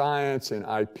in science, in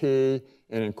IP,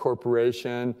 in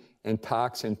incorporation, in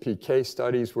tox and PK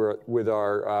studies with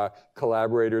our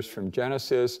collaborators from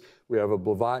Genesis. We have a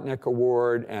Blavatnik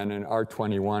Award and an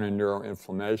R21 in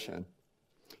neuroinflammation.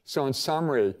 So in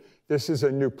summary, this is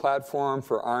a new platform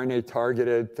for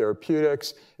RNA-targeted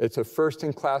therapeutics. It's a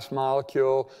first-in-class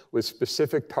molecule with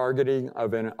specific targeting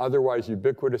of an otherwise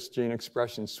ubiquitous gene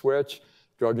expression switch,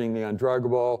 drugging the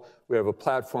undruggable. We have a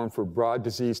platform for broad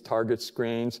disease target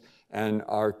screens, and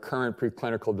our current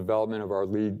preclinical development of our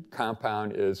lead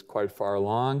compound is quite far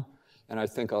along. And I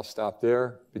think I'll stop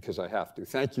there because I have to.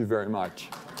 Thank you very much.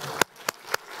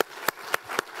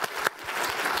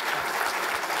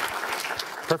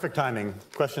 Perfect timing.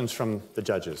 Questions from the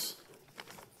judges?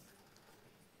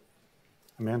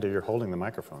 Amanda, you're holding the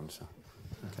microphone. So.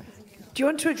 Okay. Do you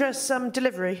want to address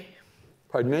delivery?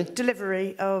 Pardon me?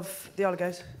 Delivery of the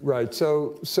oligos. Right.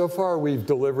 So far we've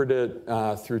delivered it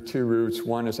through 2 routes.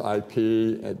 One is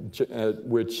IP,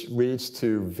 which leads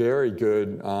to very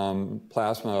good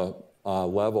plasma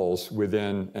levels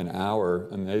within an hour,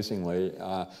 amazingly.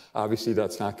 Obviously,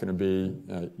 that's not going to be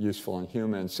useful in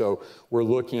humans. So we're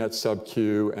looking at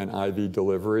sub-Q and IV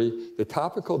delivery. The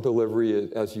topical delivery,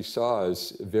 as you saw,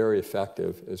 is very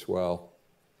effective as well.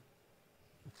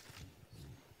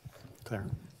 Claire.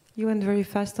 You went very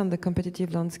fast on the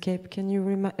competitive landscape. Can you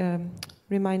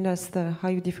remind us how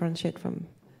you differentiate from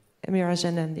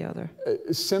Emiragen and the other?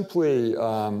 Simply,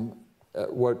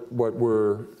 what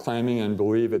we're claiming and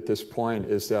believe at this point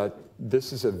is that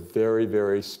this is a very,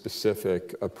 very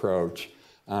specific approach.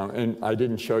 And I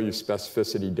didn't show you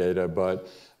specificity data, but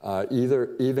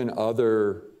even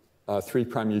other 3'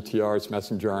 UTRs,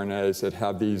 messenger RNAs that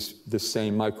have the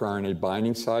same microRNA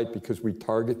binding site, because we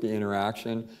target the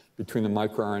interaction between the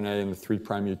microRNA and the 3'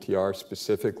 UTR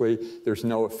specifically, there's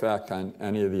no effect on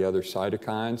any of the other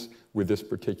cytokines with this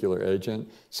particular agent.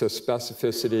 So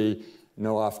specificity,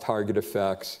 no off-target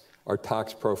effects. Our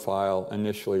tox profile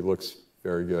initially looks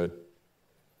very good.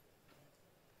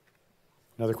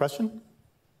 Another question?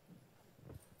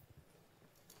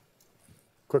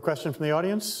 Quick question from the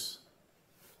audience?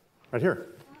 Right here.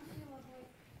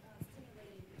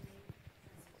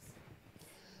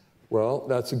 Well,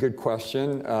 that's a good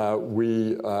question.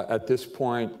 At this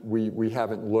point, we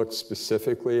haven't looked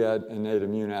specifically at innate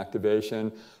immune activation.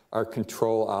 Our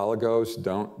control oligos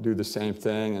don't do the same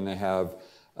thing, and they have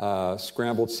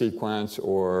scrambled sequence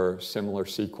or similar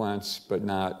sequence, but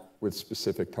not with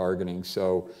specific targeting.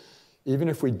 So even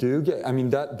if we do get,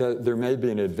 there may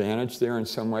be an advantage there in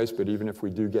some ways, but even if we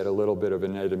do get a little bit of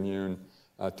innate immune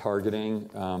targeting,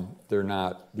 they're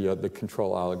not, the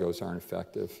control oligos aren't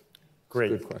effective. Great.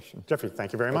 Good question. Jeffrey,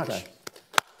 thank you very much. Okay.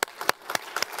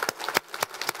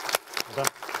 Well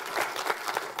done.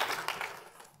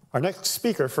 Our next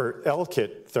speaker for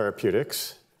LKIT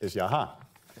Therapeutics is Yaha.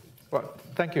 Well,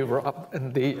 thank you, Rob.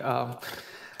 And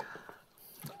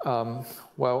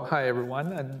well, hi,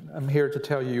 everyone. And I'm here to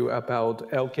tell you about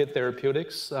LKIT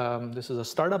Therapeutics. This is a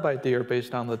startup idea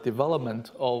based on the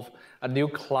development of a new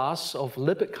class of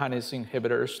lipid kinase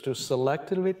inhibitors to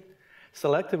selectively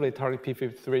target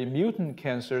p53 mutant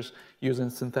cancers using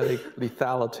synthetic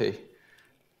lethality.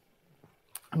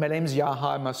 My name is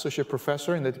Yaha. I'm an associate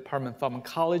professor in the Department of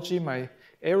Pharmacology. My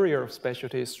area of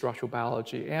specialty is structural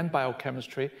biology and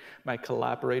biochemistry. My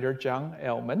collaborator, John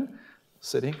Ellman,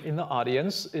 sitting in the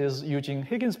audience, is Eugene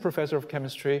Higgins Professor of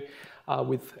Chemistry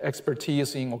with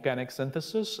expertise in organic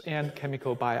synthesis and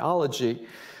chemical biology.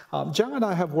 John and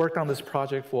I have worked on this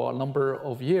project for a number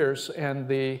of years, and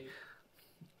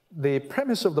the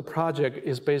premise of the project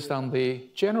is based on the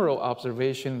general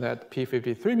observation that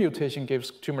p53 mutation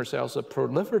gives tumor cells a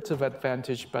proliferative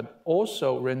advantage, but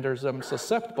also renders them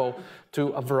susceptible to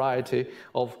a variety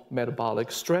of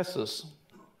metabolic stresses.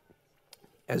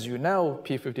 As you know,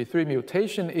 p53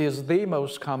 mutation is the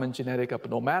most common genetic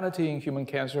abnormality in human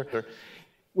cancer.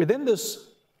 Within this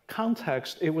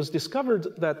context, it was discovered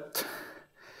that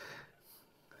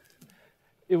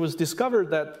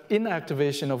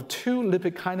inactivation of two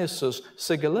lipid kinases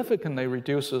significantly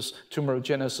reduces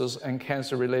tumorigenesis and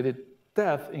cancer-related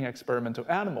death in experimental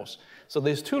animals. So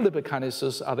these two lipid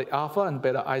kinases are the alpha and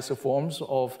beta isoforms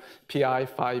of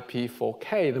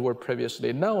PI5P4K that were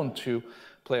previously known to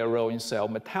play a role in cell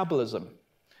metabolism.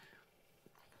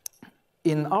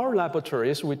 In our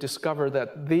laboratories, we discovered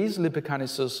that these lipid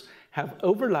kinases have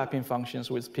overlapping functions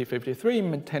with p53,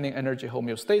 maintaining energy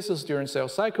homeostasis during cell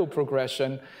cycle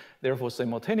progression. Therefore,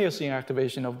 simultaneous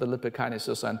inactivation of the lipid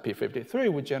kinases and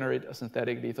p53 would generate a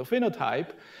synthetic lethal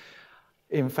phenotype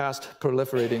in fast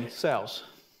proliferating cells.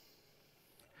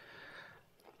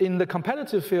 In the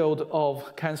competitive field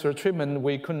of cancer treatment,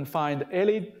 we couldn't find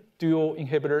any dual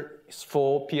inhibitors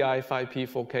for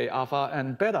PI5P4K alpha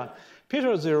and beta.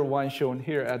 Petra-01, shown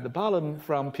here at the bottom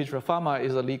from Petra Pharma,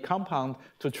 is a lead compound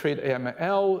to treat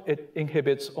AML. It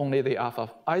inhibits only the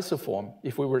alpha isoform.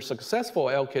 If we were successful,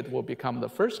 LKIT will become the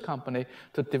first company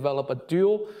to develop a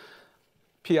dual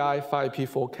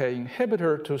PI5P4K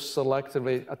inhibitor to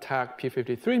selectively attack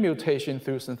p53 mutation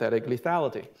through synthetic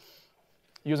lethality.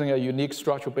 Using a unique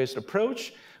structure-based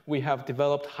approach, we have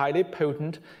developed highly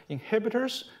potent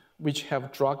inhibitors which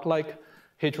have drug-like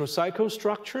heterocycle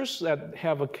structures that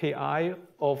have a Ki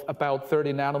of about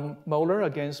 30 nanomolar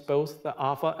against both the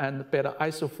alpha and beta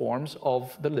isoforms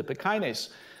of the lipid kinase.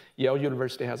 Yale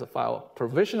University has filed a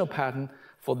provisional patent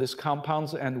for these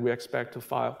compounds, and we expect to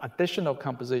file additional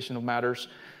composition of matters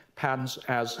patents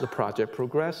as the project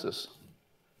progresses.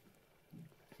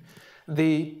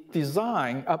 The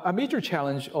design, a major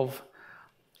challenge of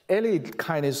any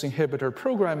kinase inhibitor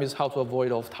program is how to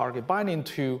avoid off-target binding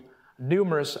to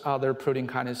numerous other protein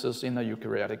kinases in a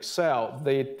eukaryotic cell.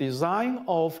 The design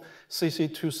of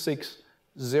CC260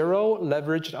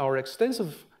 leveraged our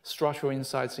extensive structural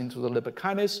insights into the lipid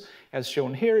kinase, as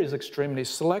shown here, is extremely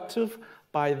selective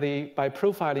by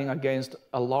profiling against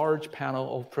a large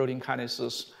panel of protein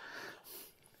kinases,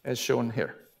 as shown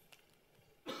here.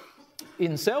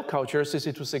 In cell culture,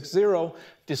 CC260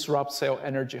 disrupts cell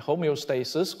energy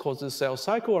homeostasis, causes cell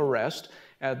cycle arrest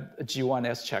at a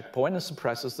G1S checkpoint, and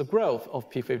suppresses the growth of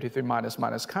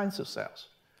p53- cancer cells.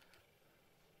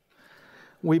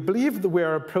 We believe that we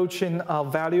are approaching a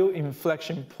value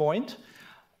inflection point.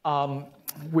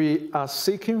 We are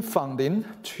seeking funding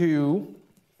to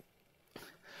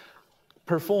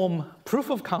perform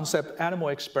proof of concept animal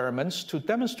experiments to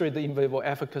demonstrate the in vivo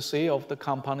efficacy of the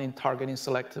compound in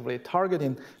selectively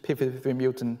targeting p53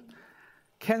 mutant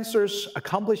cancers.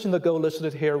 Accomplishing the goal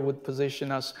listed here would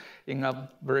position us in a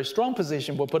very strong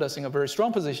position, will put us in a very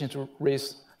strong position to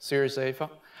raise Series A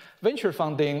venture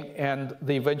funding, and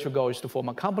the venture goal is to form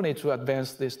a company to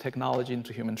advance this technology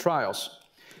into human trials.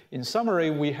 In summary,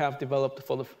 we have developed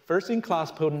for the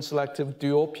first-in-class potent selective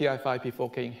dual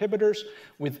PI5P4K inhibitors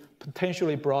with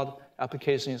potentially broad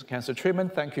applications in cancer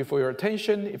treatment. Thank you for your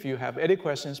attention. If you have any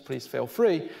questions, please feel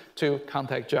free to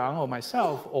contact John or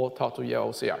myself or talk to Yale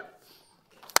OCR.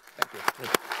 Thank you.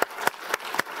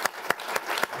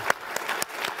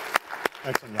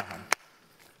 Excellent, Johan.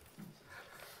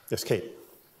 Yes, Kate.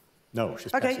 No,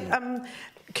 she's okay. passing.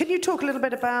 Can you talk a little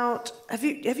bit about, have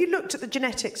you looked at the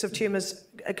genetics of tumours?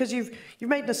 Because you've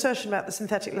made an assertion about the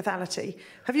synthetic lethality.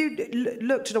 Have you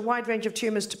looked at a wide range of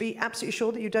tumours to be absolutely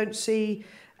sure that you don't see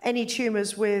any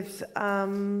tumours with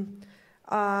both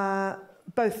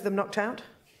of them knocked out?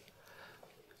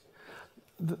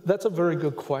 That's a very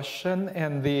good question.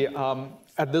 And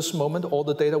at this moment, all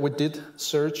the data, we did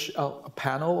search a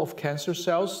panel of cancer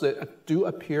cells that do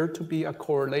appear to be a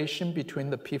correlation between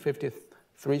the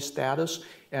p53 status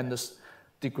and the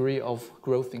degree of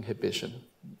growth inhibition.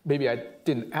 Maybe I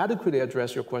didn't adequately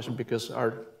address your question because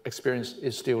our experience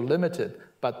is still limited,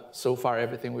 but so far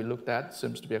everything we looked at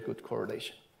seems to be a good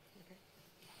correlation.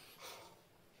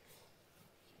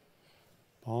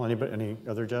 Paul, any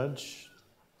other judge?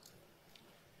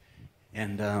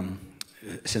 And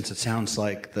since it sounds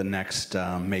like the next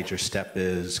major step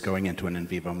is going into an in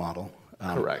vivo model.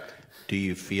 Correct. Do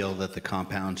you feel that the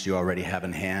compounds you already have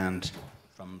in hand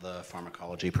from the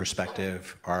pharmacology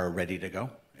perspective are ready to go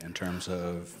in terms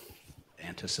of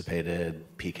anticipated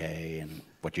PK and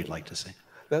what you'd like to see?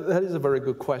 That is a very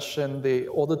good question.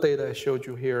 All the data I showed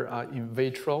you here are in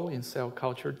vitro, in cell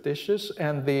culture dishes,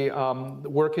 and the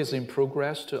work is in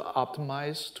progress to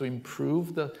optimize, to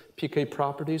improve the PK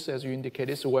properties, as you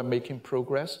indicated, so we're making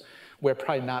progress. We're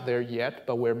probably not there yet,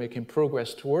 but we're making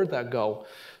progress toward that goal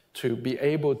to be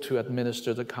able to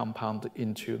administer the compound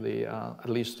into at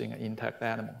least in an intact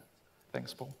animal.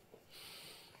 Thanks, Paul.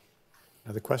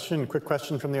 Another question, quick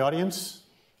question from the audience?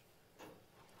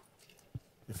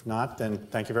 If not, then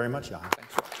thank you very much, Jan.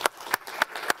 Thanks.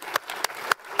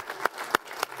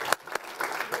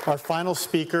 Our final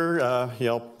speaker,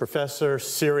 Yale professor,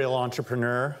 serial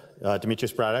entrepreneur,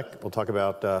 Demetrius Braddock, will talk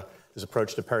about his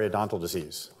approach to periodontal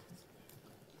disease.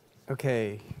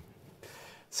 Okay.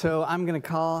 So I'm going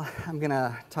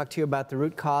to talk to you about the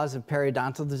root cause of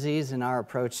periodontal disease and our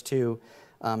approach to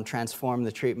transform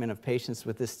the treatment of patients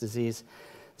with this disease.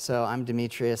 So I'm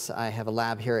Demetrius. I have a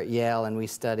lab here at Yale, and we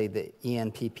study the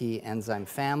ENPP enzyme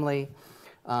family.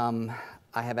 I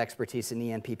have expertise in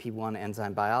ENPP1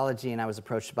 enzyme biology, and I was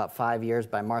approached about 5 years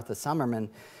by Martha Summerman,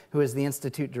 who is the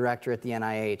institute director at the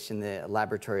NIH in the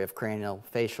Laboratory of Cranial,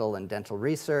 Facial, and Dental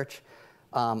Research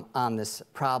on this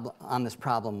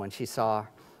problem when she saw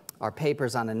our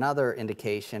papers on another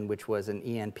indication, which was an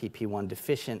ENPP1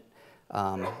 deficient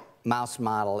mouse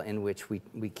model in which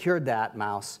we cured that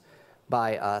mouse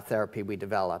by a therapy we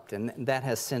developed. And that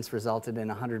has since resulted in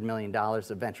 $100 million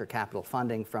of venture capital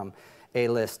funding from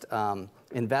A-list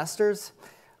investors,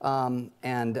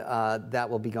 and that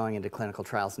will be going into clinical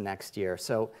trials next year.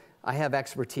 So I have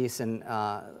expertise in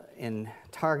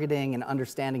targeting and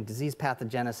understanding disease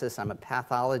pathogenesis. I'm a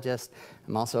pathologist.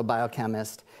 I'm also a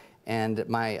biochemist. And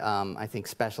my, I think,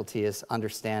 specialty is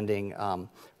understanding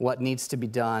what needs to be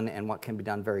done and what can be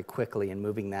done very quickly and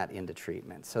moving that into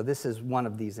treatment. So this is one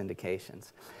of these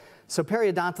indications. So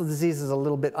periodontal disease is a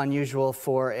little bit unusual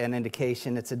for an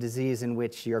indication. It's a disease in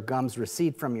which your gums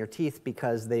recede from your teeth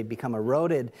because they become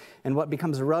eroded. And what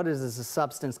becomes eroded is a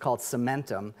substance called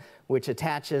cementum, which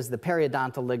attaches the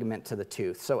periodontal ligament to the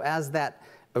tooth. So as that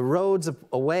erodes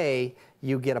away,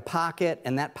 you get a pocket,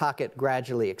 and that pocket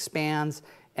gradually expands.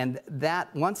 And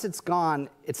that, once it's gone,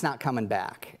 it's not coming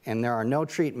back. And there are no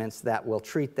treatments that will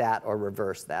treat that or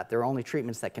reverse that. There are only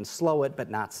treatments that can slow it but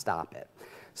not stop it.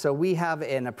 So we have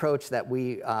an approach that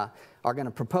we are going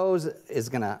to propose is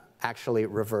going to actually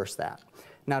reverse that.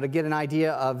 Now, to get an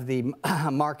idea of the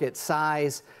market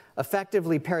size,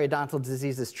 effectively periodontal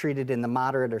disease is treated in the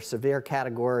moderate or severe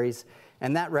categories,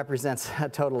 and that represents a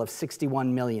total of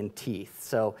 61 million teeth.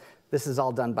 So this is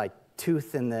all done by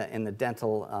tooth in the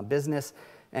dental business.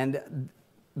 And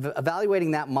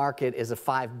evaluating that market is a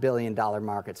 $5 billion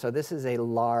market. So this is a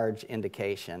large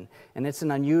indication. And it's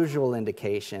an unusual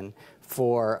indication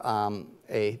for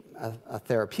a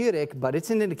therapeutic, but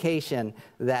it's an indication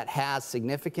that has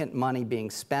significant money being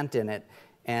spent in it,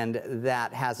 and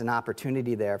that has an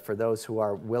opportunity there for those who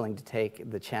are willing to take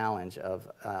the challenge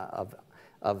of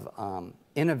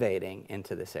innovating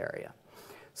into this area.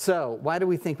 So why do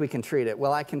we think we can treat it?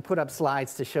 Well, I can put up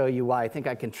slides to show you why I think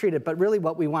I can treat it, but really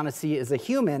what we want to see is a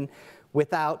human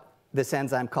without this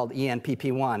enzyme called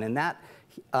ENPP1. And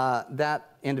that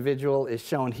individual is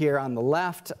shown here on the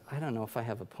left. I don't know if I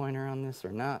have a pointer on this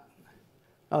or not.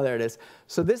 Oh, there it is.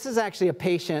 So this is actually a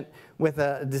patient with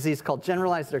a disease called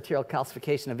generalized arterial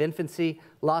calcification of infancy,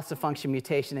 loss of function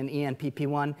mutation in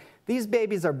ENPP1. These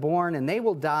babies are born and they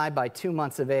will die by 2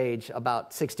 months of age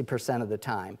about 60% of the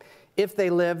time. If they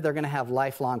live, they're going to have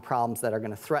lifelong problems that are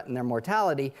going to threaten their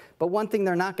mortality. But one thing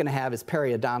they're not going to have is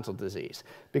periodontal disease.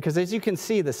 Because as you can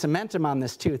see, the cementum on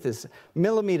this tooth is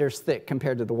millimeters thick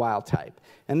compared to the wild type.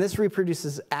 And this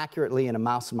reproduces accurately in a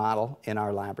mouse model in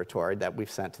our laboratory that we've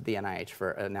sent to the NIH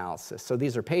for analysis. So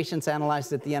these are patients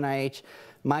analyzed at the NIH,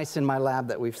 mice in my lab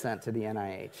that we've sent to the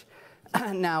NIH.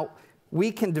 Now,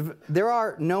 there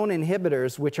are known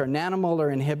inhibitors, which are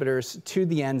nanomolar inhibitors to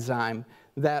the enzyme,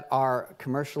 that are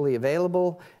commercially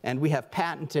available, and we have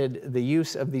patented the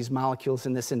use of these molecules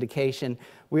in this indication.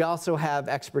 We also have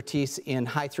expertise in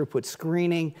high-throughput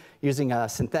screening using a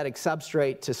synthetic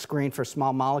substrate to screen for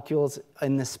small molecules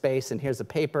in this space, and here's a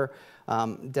paper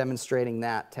demonstrating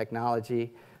that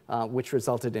technology, which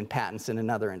resulted in patents in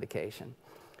another indication.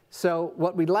 So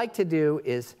what we'd like to do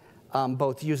is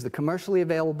both use the commercially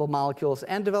available molecules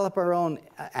and develop our own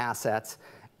assets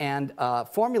and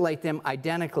formulate them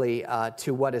identically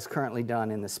to what is currently done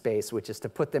in the space, which is to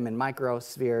put them in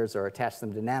microspheres or attach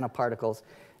them to nanoparticles.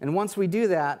 And once we do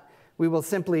that, we will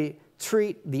simply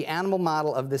treat the animal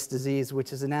model of this disease,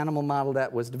 which is an animal model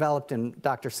that was developed in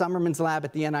Dr. Summerman's lab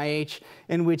at the NIH,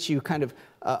 in which you kind of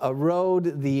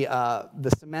erode the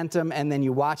cementum and then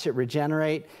you watch it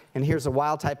regenerate. And here's a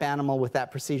wild-type animal with that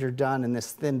procedure done, and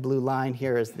this thin blue line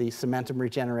here is the cementum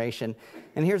regeneration.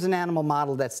 And here's an animal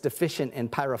model that's deficient in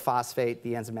pyrophosphate,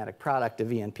 the enzymatic product of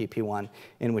ENPP1,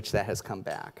 in which that has come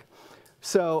back.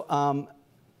 So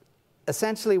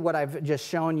essentially what I've just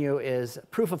shown you is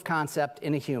proof of concept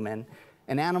in a human,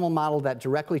 an animal model that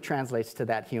directly translates to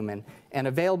that human, and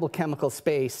available chemical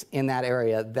space in that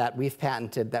area that we've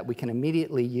patented that we can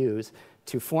immediately use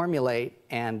to formulate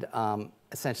and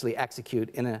essentially execute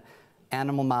in an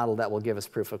animal model that will give us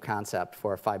proof of concept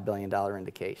for a $5 billion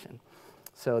indication.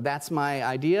 So that's my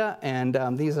idea, and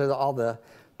these are all the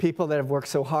people that have worked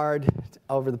so hard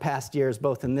over the past years,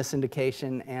 both in this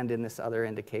indication and in this other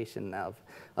indication of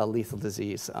a lethal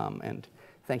disease. And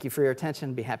thank you for your attention.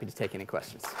 I'd be happy to take any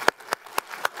questions.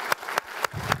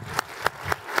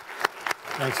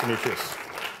 Thanks, Demetrius.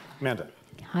 Amanda.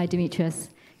 Hi, Demetrius.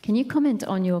 Can you comment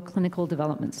on your clinical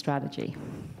development strategy?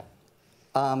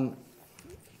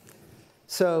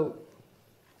 So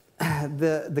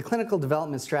the clinical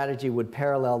development strategy would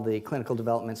parallel the clinical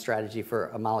development strategy for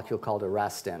a molecule called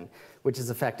Arrestin, which is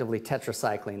effectively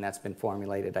tetracycline that's been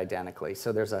formulated identically.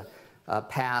 So there's a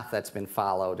path that's been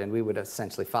followed, and we would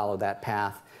essentially follow that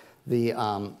path. The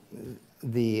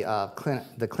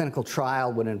clinical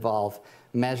trial would involve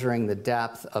measuring the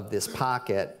depth of this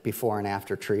pocket before and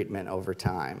after treatment over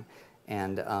time.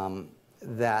 And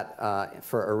that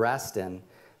for Arrestin,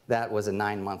 that was a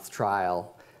 9-month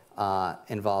trial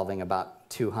involving about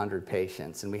 200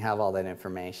 patients, and we have all that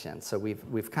information. So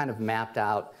we've kind of mapped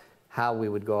out how we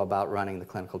would go about running the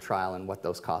clinical trial and what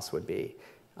those costs would be.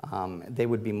 They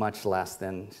would be much less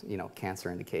than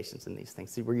cancer indications and these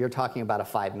things. You're talking about a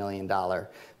 $5 million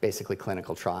basically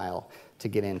clinical trial to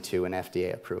get into an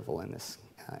FDA approval in this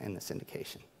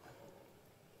indication.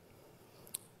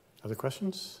 Other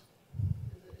questions?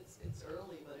 It's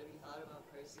early, but have you thought about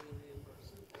pricing and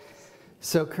reimbursement?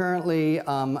 So currently,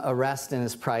 Arrestin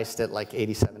is priced at like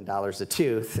 $87 a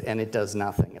tooth, and it does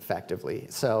nothing effectively.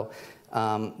 So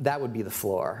that would be the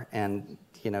floor. And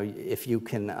if you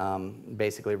can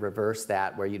basically reverse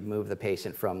that, where you'd move the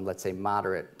patient from, let's say,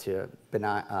 moderate to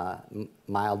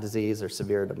mild disease or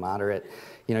severe to moderate,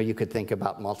 you could think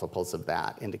about multiples of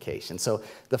that indication. So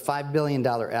the $5 billion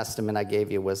estimate I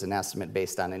gave you was an estimate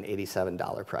based on an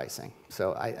 $87 pricing.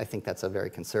 So I think that's a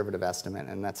very conservative estimate,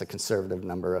 and that's a conservative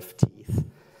number of teeth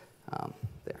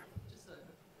there. Just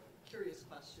a curious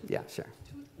question. Yeah, sure.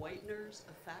 Tooth whiteners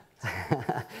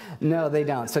affect? No, they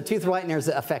don't. So tooth whiteners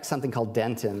affect something called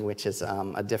dentin, which is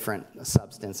a different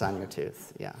substance on your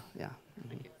tooth. Yeah, yeah.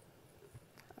 Thank you.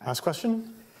 Last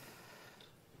question?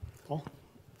 Paul?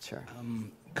 Sure.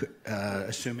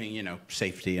 Assuming,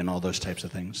 safety and all those types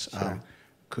of things, Sure.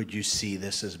 Could you see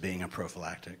this as being a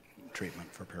prophylactic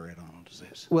treatment for periodontal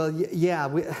disease? Well, yeah.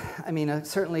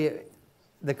 Certainly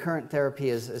the current therapy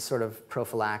is sort of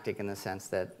prophylactic in the sense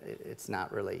that it's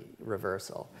not really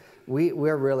reversal.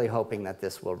 We're really hoping that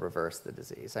this will reverse the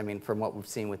disease. From what we've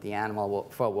seen with the animal,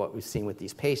 from what we've seen with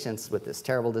these patients with this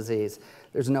terrible disease,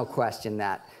 there's no question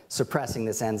that suppressing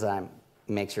this enzyme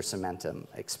makes your cementum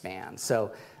expand.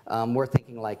 So we're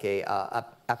thinking like a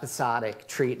episodic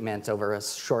treatment over a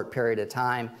short period of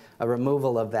time, a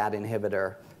removal of that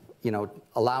inhibitor,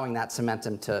 allowing that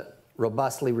cementum to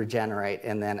robustly regenerate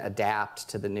and then adapt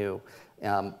to the new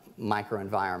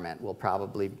microenvironment will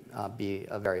probably be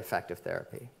a very effective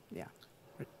therapy. Yeah.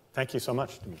 Thank you so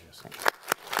much, Demetrius.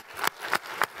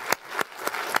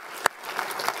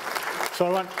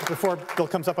 So before Bill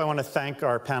comes up, I want to thank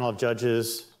our panel of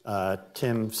judges,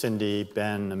 Tim, Cindy,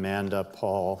 Ben, Amanda,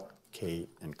 Paul, Kate,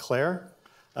 and Claire.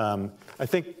 I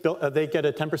think, Bill, they get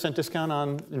a 10% discount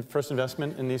on first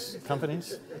investment in these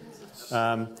companies.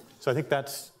 So I think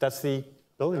that's the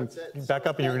building. Back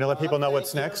up, and you're going to let people know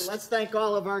what's next. Let's thank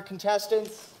all of our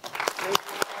contestants.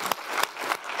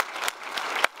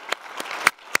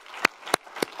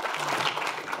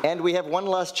 And we have one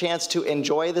last chance to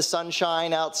enjoy the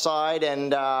sunshine outside and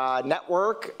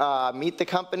network, meet the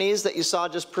companies that you saw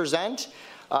just present.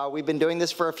 We've been doing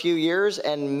this for a few years,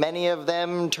 and many of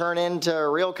them turn into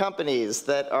real companies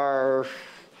that are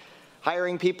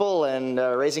hiring people and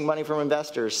raising money from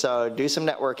investors. So do some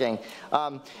networking.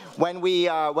 When we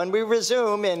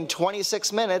resume in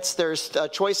 26 minutes, there's a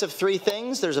choice of 3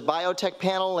 things. There's a biotech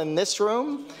panel in this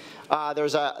room.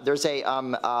 There's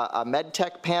a med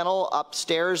tech panel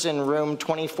upstairs in room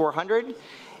 2400,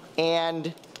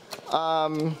 and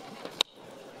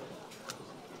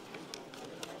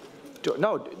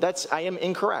no, I am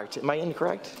incorrect. Am I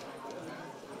incorrect?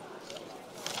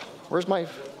 Where's my?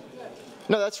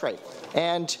 No, that's right.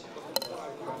 And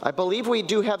I believe we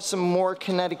do have some more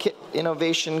Connecticut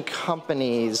innovation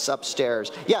companies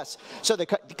upstairs. Yes, so the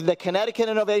Connecticut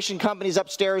innovation companies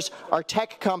upstairs are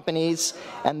tech companies,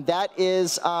 and that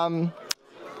is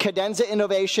Cadenza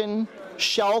Innovation,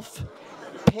 Shelf,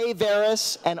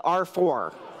 Payveris, and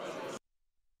R4.